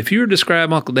word? If you were to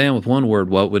describe Uncle Dan with one word,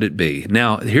 what would it be?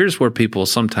 Now, here's where people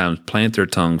sometimes plant their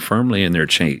tongue firmly in their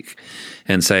cheek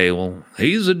and say, well,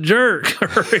 he's a jerk,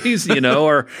 or he's,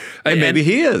 or maybe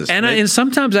he is. And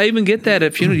sometimes I even get that.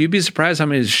 If you'd be surprised how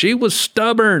many, she was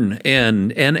stubborn,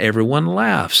 and everyone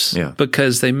laughs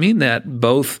because they mean that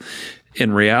both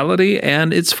in reality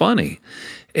and it's funny.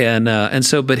 And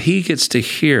so, but he gets to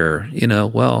hear,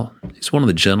 well, he's one of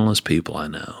the gentlest people I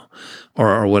know,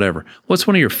 or whatever. What's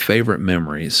one of your favorite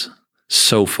memories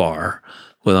so far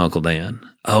with Uncle Dan?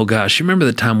 Oh gosh, you remember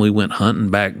the time we went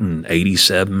hunting back in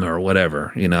 '87 or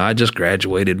whatever? I just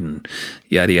graduated and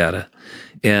yada yada.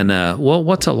 And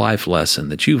what's a life lesson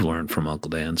that you've learned from Uncle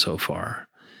Dan so far?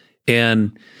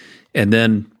 And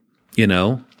then,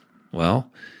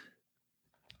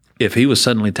 if he was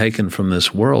suddenly taken from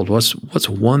this world, what's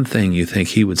one thing you think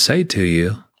he would say to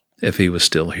you if he was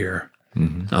still here?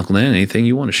 Mm-hmm. Uncle Dan, anything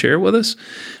you want to share with us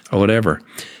or whatever?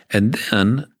 And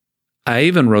then I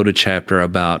even wrote a chapter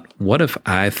about what if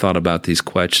I thought about these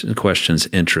questions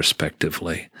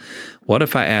introspectively? What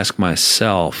if I ask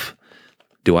myself,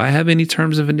 do I have any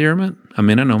terms of endearment? I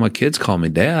mean, I know my kids call me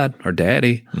dad or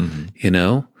daddy,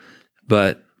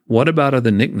 but what about other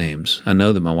nicknames? I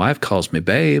know that my wife calls me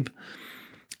babe.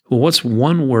 Well, what's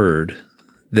one word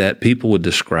that people would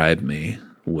describe me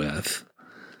with?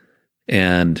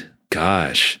 And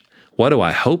gosh, what do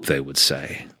I hope they would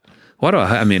say?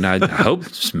 I hope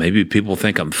maybe people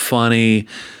think I'm funny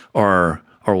or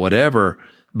whatever,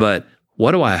 but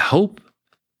what do I hope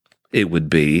it would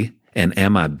be? And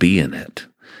am I being it?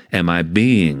 Am I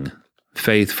being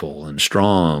faithful and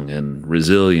strong and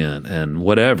resilient and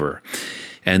whatever?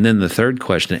 And then the third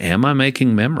question, am I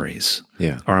making memories?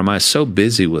 Yeah. Or am I so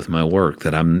busy with my work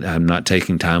that I'm not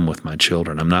taking time with my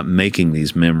children? I'm not making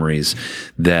these memories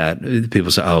that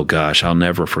people say, oh gosh, I'll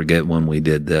never forget when we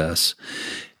did this.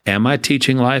 Am I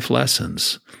teaching life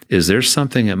lessons? Is there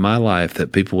something in my life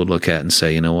that people would look at and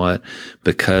say, you know what,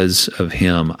 because of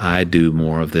him, I do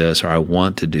more of this, or I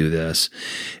want to do this?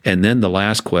 And then the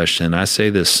last question, I say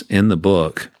this in the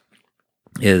book,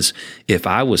 is if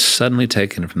I was suddenly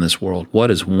taken from this world,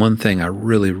 what is one thing I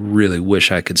really, really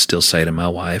wish I could still say to my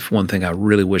wife? One thing I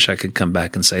really wish I could come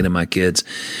back and say to my kids?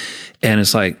 And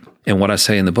it's like, and what I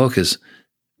say in the book is,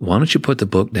 why don't you put the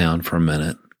book down for a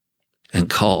minute and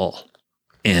call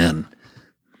and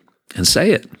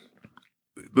say it?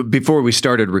 Before we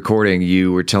started recording,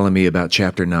 you were telling me about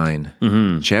Chapter 9.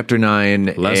 Mm-hmm. Chapter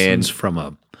 9. Lessons from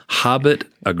a hobbit,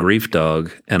 a grief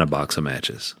dog, and a box of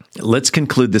matches. Let's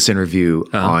conclude this interview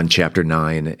on Chapter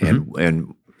 9.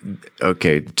 And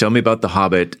okay, tell me about the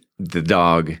hobbit, the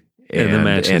dog, and the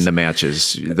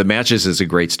matches. The matches is a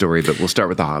great story, but we'll start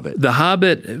with the hobbit. The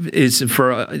Hobbit is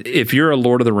if you're a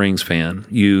Lord of the Rings fan,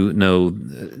 you know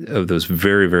of those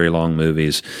very, very long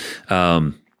movies.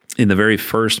 In the very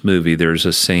first movie, there's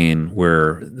a scene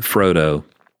where Frodo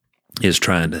is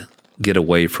trying to get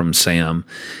away from Sam,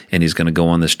 and he's going to go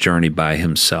on this journey by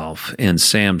himself. And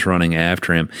Sam's running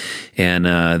after him. And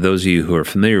those of you who are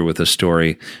familiar with the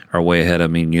story are way ahead. I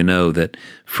mean, you know that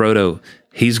Frodo,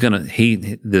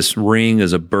 this ring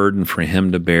is a burden for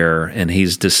him to bear, and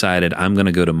he's decided, I'm going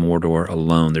to go to Mordor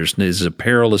alone. This is a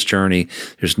perilous journey.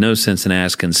 There's no sense in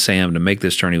asking Sam to make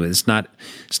this journey. It's not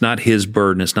his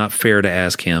burden. It's not fair to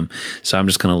ask him. So I'm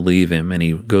just going to leave him. And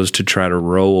he goes to try to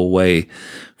row away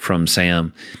from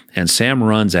Sam. And Sam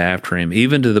runs after him,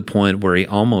 even to the point where he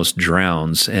almost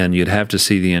drowns. And you'd have to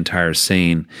see the entire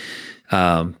scene.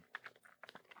 And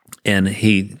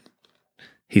he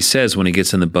says when he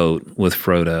gets in the boat with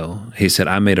Frodo, he said,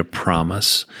 I made a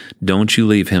promise. Don't you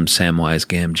leave him, Samwise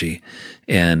Gamgee.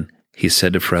 And he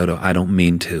said to Frodo, I don't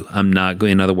mean to. I'm not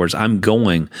going. In other words, I'm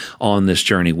going on this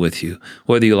journey with you.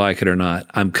 Whether you like it or not,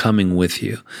 I'm coming with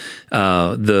you.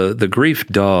 The grief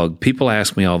dog, people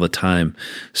ask me all the time,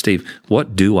 Steve,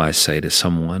 what do I say to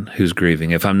someone who's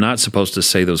grieving? If I'm not supposed to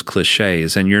say those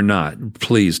cliches, and you're not,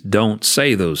 please don't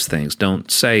say those things. Don't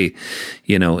say,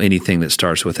 anything that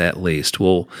starts with at least.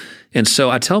 Well, and so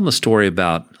I tell them a story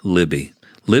about Libby.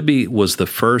 Libby was the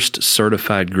first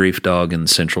certified grief dog in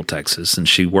Central Texas, and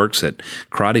she works at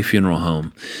Crotty Funeral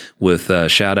Home with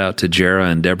shout out to Jera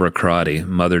and Deborah Crotty,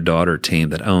 mother-daughter team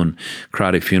that own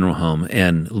Crotty Funeral Home.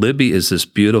 And Libby is this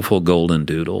beautiful golden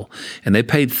doodle, and they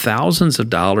paid thousands of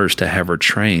dollars to have her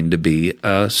trained to be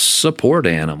a support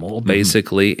animal,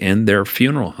 basically, in their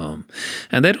funeral home.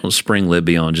 And they don't spring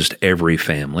Libby on just every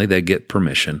family. They get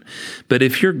permission. But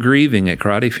if you're grieving at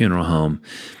Crotty Funeral Home,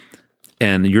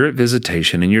 and you're at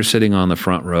visitation and you're sitting on the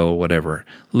front row or whatever,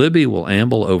 Libby will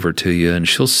amble over to you and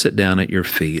she'll sit down at your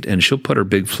feet and she'll put her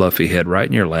big fluffy head right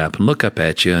in your lap and look up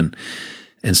at you.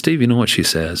 And Steve, you know what she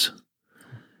says?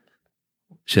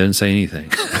 She doesn't say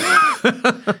anything.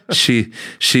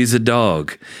 She's a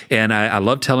dog. And I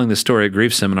love telling this story at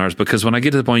grief seminars because when I get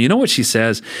to the point, you know what she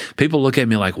says? People look at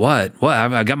me like, what?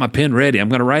 I got my pen ready. I'm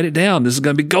going to write it down. This is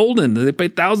going to be golden. They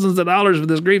paid thousands of dollars for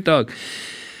this grief dog.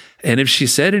 And if she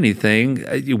said anything,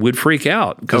 you would freak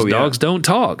out because dogs don't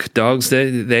talk. Dogs,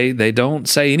 they don't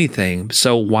say anything.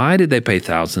 So why did they pay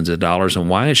thousands of dollars, and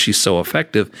why is she so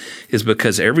effective is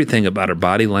because everything about her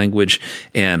body language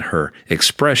and her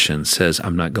expression says,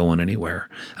 I'm not going anywhere.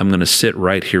 I'm going to sit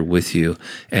right here with you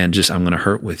and I'm going to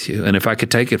hurt with you. And if I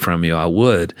could take it from you, I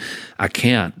would. I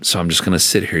can't. So I'm just going to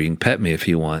sit here. You can pet me if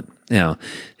you want.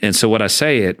 And so what I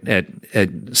say at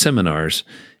seminars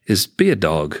is be a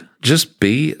dog. Just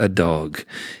be a dog.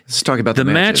 Let's talk about the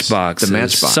Matchbox. The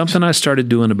Matchbox is something I started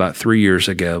doing about 3 years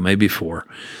ago, maybe 4.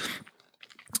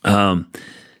 To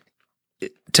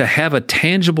have a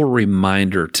tangible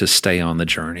reminder to stay on the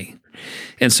journey.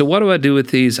 And so what do I do with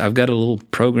these? I've got a little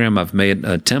program. I've made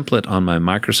a template on my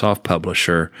Microsoft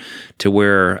Publisher to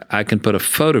where I can put a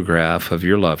photograph of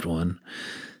your loved one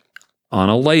on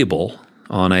a label,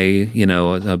 on a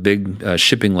big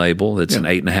shipping label that's an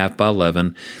 8.5 by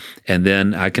 11. And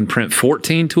then I can print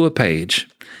 14 to a page,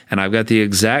 and I've got the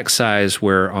exact size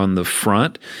where on the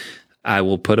front I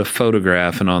will put a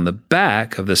photograph, and on the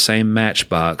back of the same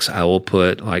Matchbox I will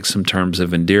put like some terms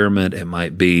of endearment. It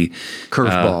might be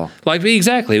curveball,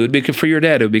 exactly. It would be for your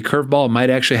dad. It would be curveball. It might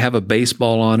actually have a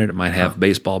baseball on it. It might have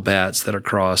baseball bats that are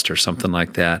crossed or something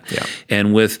like that. Yeah.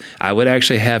 And I would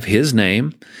actually have his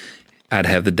name. I'd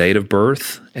have the date of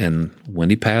birth and when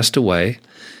he passed away.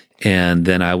 And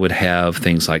then I would have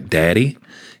things like daddy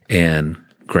and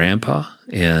grandpa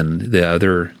and the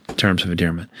other terms of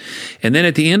endearment. And then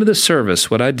at the end of the service,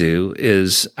 what I do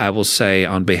is I will say,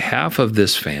 on behalf of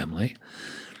this family,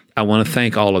 I want to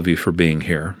thank all of you for being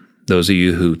here. Those of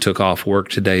you who took off work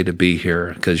today to be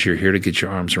here because you're here to get your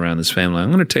arms around this family.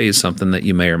 I'm going to tell you something that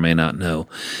you may or may not know.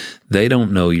 They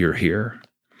don't know you're here.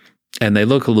 And they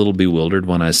look a little bewildered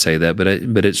when I say that, but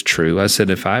it's true. I said,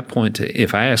 if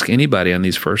I ask anybody on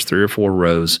these first 3 or 4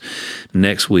 rows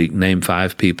next week, name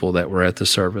 5 people that were at the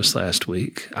service last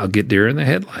week, I'll get deer in the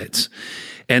headlights.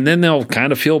 And then they'll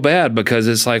kind of feel bad because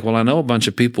it's like, well, I know a bunch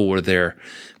of people were there,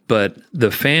 but the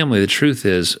family, the truth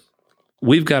is,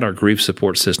 we've got our grief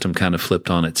support system kind of flipped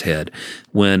on its head.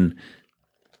 When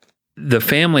the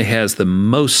family has the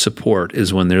most support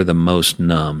is when they're the most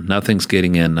numb. Nothing's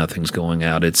getting in, nothing's going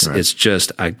out. It's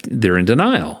just they're in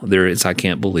denial. I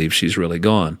can't believe she's really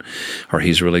gone or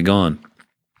he's really gone.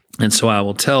 And so I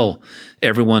will tell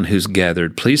everyone who's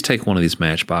gathered, please take one of these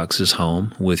Matchboxes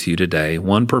home with you today,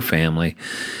 one per family,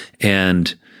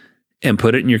 and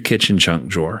put it in your kitchen junk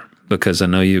drawer. Because I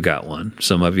know you got one.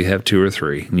 Some of you have 2 or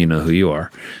 3, and you know who you are.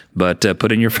 But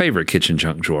put in your favorite kitchen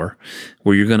junk drawer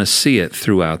where you're going to see it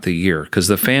throughout the year, because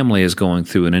the family is going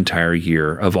through an entire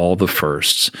year of all the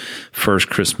firsts. First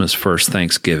Christmas, first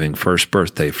Thanksgiving, first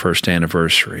birthday, first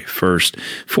anniversary, first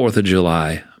 4th of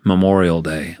July, Memorial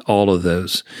Day, all of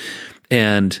those.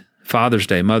 And Father's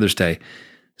Day, Mother's Day.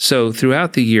 So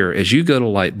throughout the year, as you go to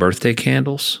light birthday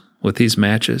candles with these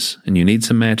matches, and you need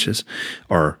some matches,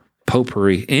 or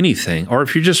potpourri, anything, or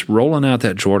if you're just rolling out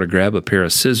that drawer to grab a pair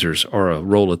of scissors or a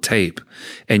roll of tape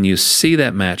and you see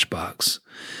that Matchbox,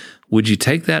 would you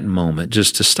take that moment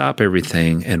just to stop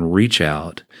everything and reach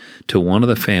out to one of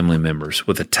the family members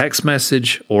with a text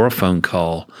message or a phone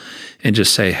call and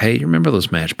just say, hey, you remember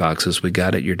those Matchboxes we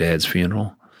got at your dad's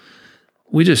funeral?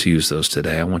 We just used those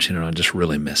today. I want you to know I just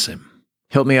really miss him.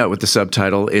 Help me out with the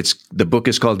subtitle. The book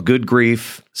is called Good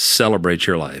Grief. Celebrate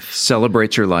Your Life.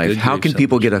 Celebrate Your Life. How can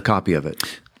people get a copy of it?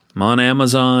 I'm on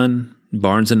Amazon,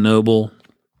 Barnes & Noble,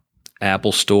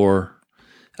 Apple Store.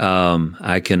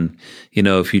 I can,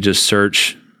 if you just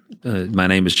search, my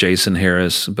name is Jason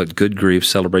Harris, but good grief,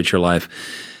 celebrate your life.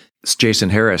 It's Jason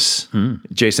Harris.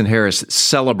 Jason Harris,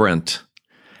 celebrant.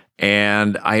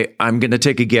 And I'm going to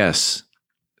take a guess.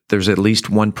 There's at least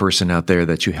one person out there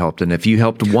that you helped. And if you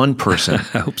helped one person,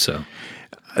 I hope so.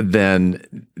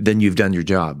 Then you've done your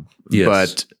job. Yes.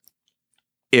 But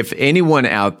if anyone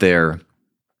out there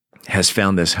has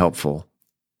found this helpful,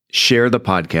 share the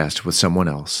podcast with someone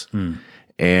else.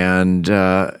 And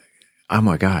oh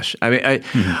my gosh, I mean,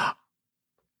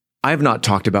 I've not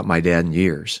talked about my dad in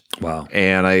years. Wow.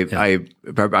 And I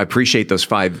appreciate those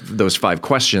five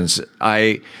questions.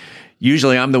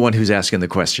 Usually I'm the one who's asking the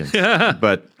question.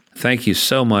 But thank you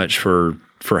so much for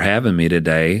having me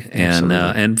today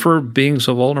and for being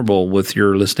so vulnerable with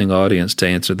your listening audience to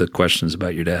answer the questions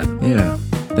about your dad. Yeah.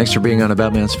 Thanks for being on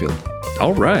About Mansfield.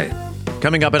 All right.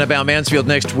 Coming up on About Mansfield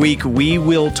next week, we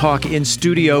will talk in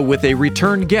studio with a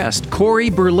return guest, Corey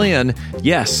Berlin.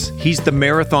 Yes, he's the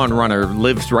marathon runner,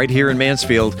 lives right here in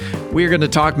Mansfield. We're going to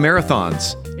talk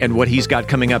marathons and what he's got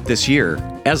coming up this year.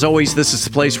 As always, this is the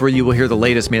place where you will hear the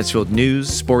latest Mansfield news,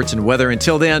 sports, and weather.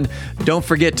 Until then, don't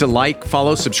forget to like,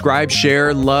 follow, subscribe,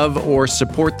 share, love, or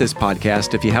support this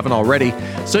podcast if you haven't already,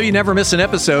 so you never miss an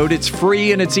episode. It's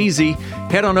free and it's easy.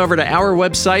 Head on over to our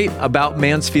website,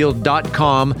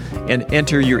 aboutmansfield.com, and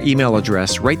enter your email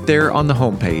address right there on the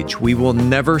homepage. We will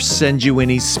never send you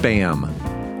any spam.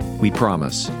 We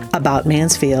promise. About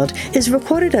Mansfield is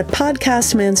recorded at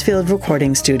Podcast Mansfield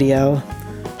Recording Studio.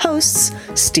 Hosts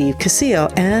Steve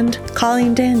Casillo and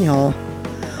Colleen Daniel.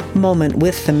 Moment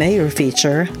with the Mayor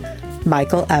feature,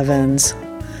 Michael Evans.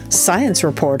 Science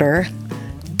reporter,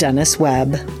 Dennis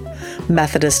Webb.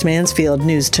 Methodist Mansfield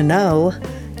News to Know,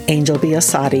 Angel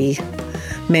Biasatti.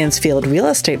 Mansfield Real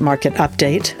Estate Market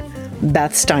update,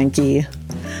 Beth Steinke.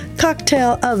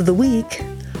 Cocktail of the Week,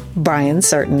 Brian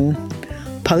Certain.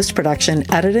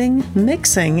 Post-production editing,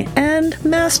 mixing, and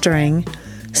mastering,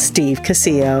 Steve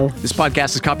Casillo. This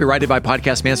podcast is copyrighted by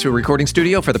Podcast Mansfield Recording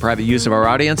Studio for the private use of our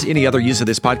audience. Any other use of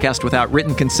this podcast without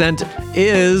written consent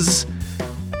is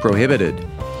prohibited.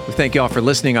 We thank you all for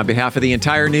listening. On behalf of the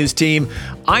entire news team,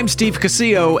 I'm Steve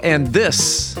Casillo, and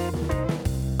this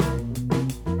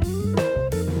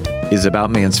is About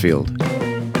Mansfield.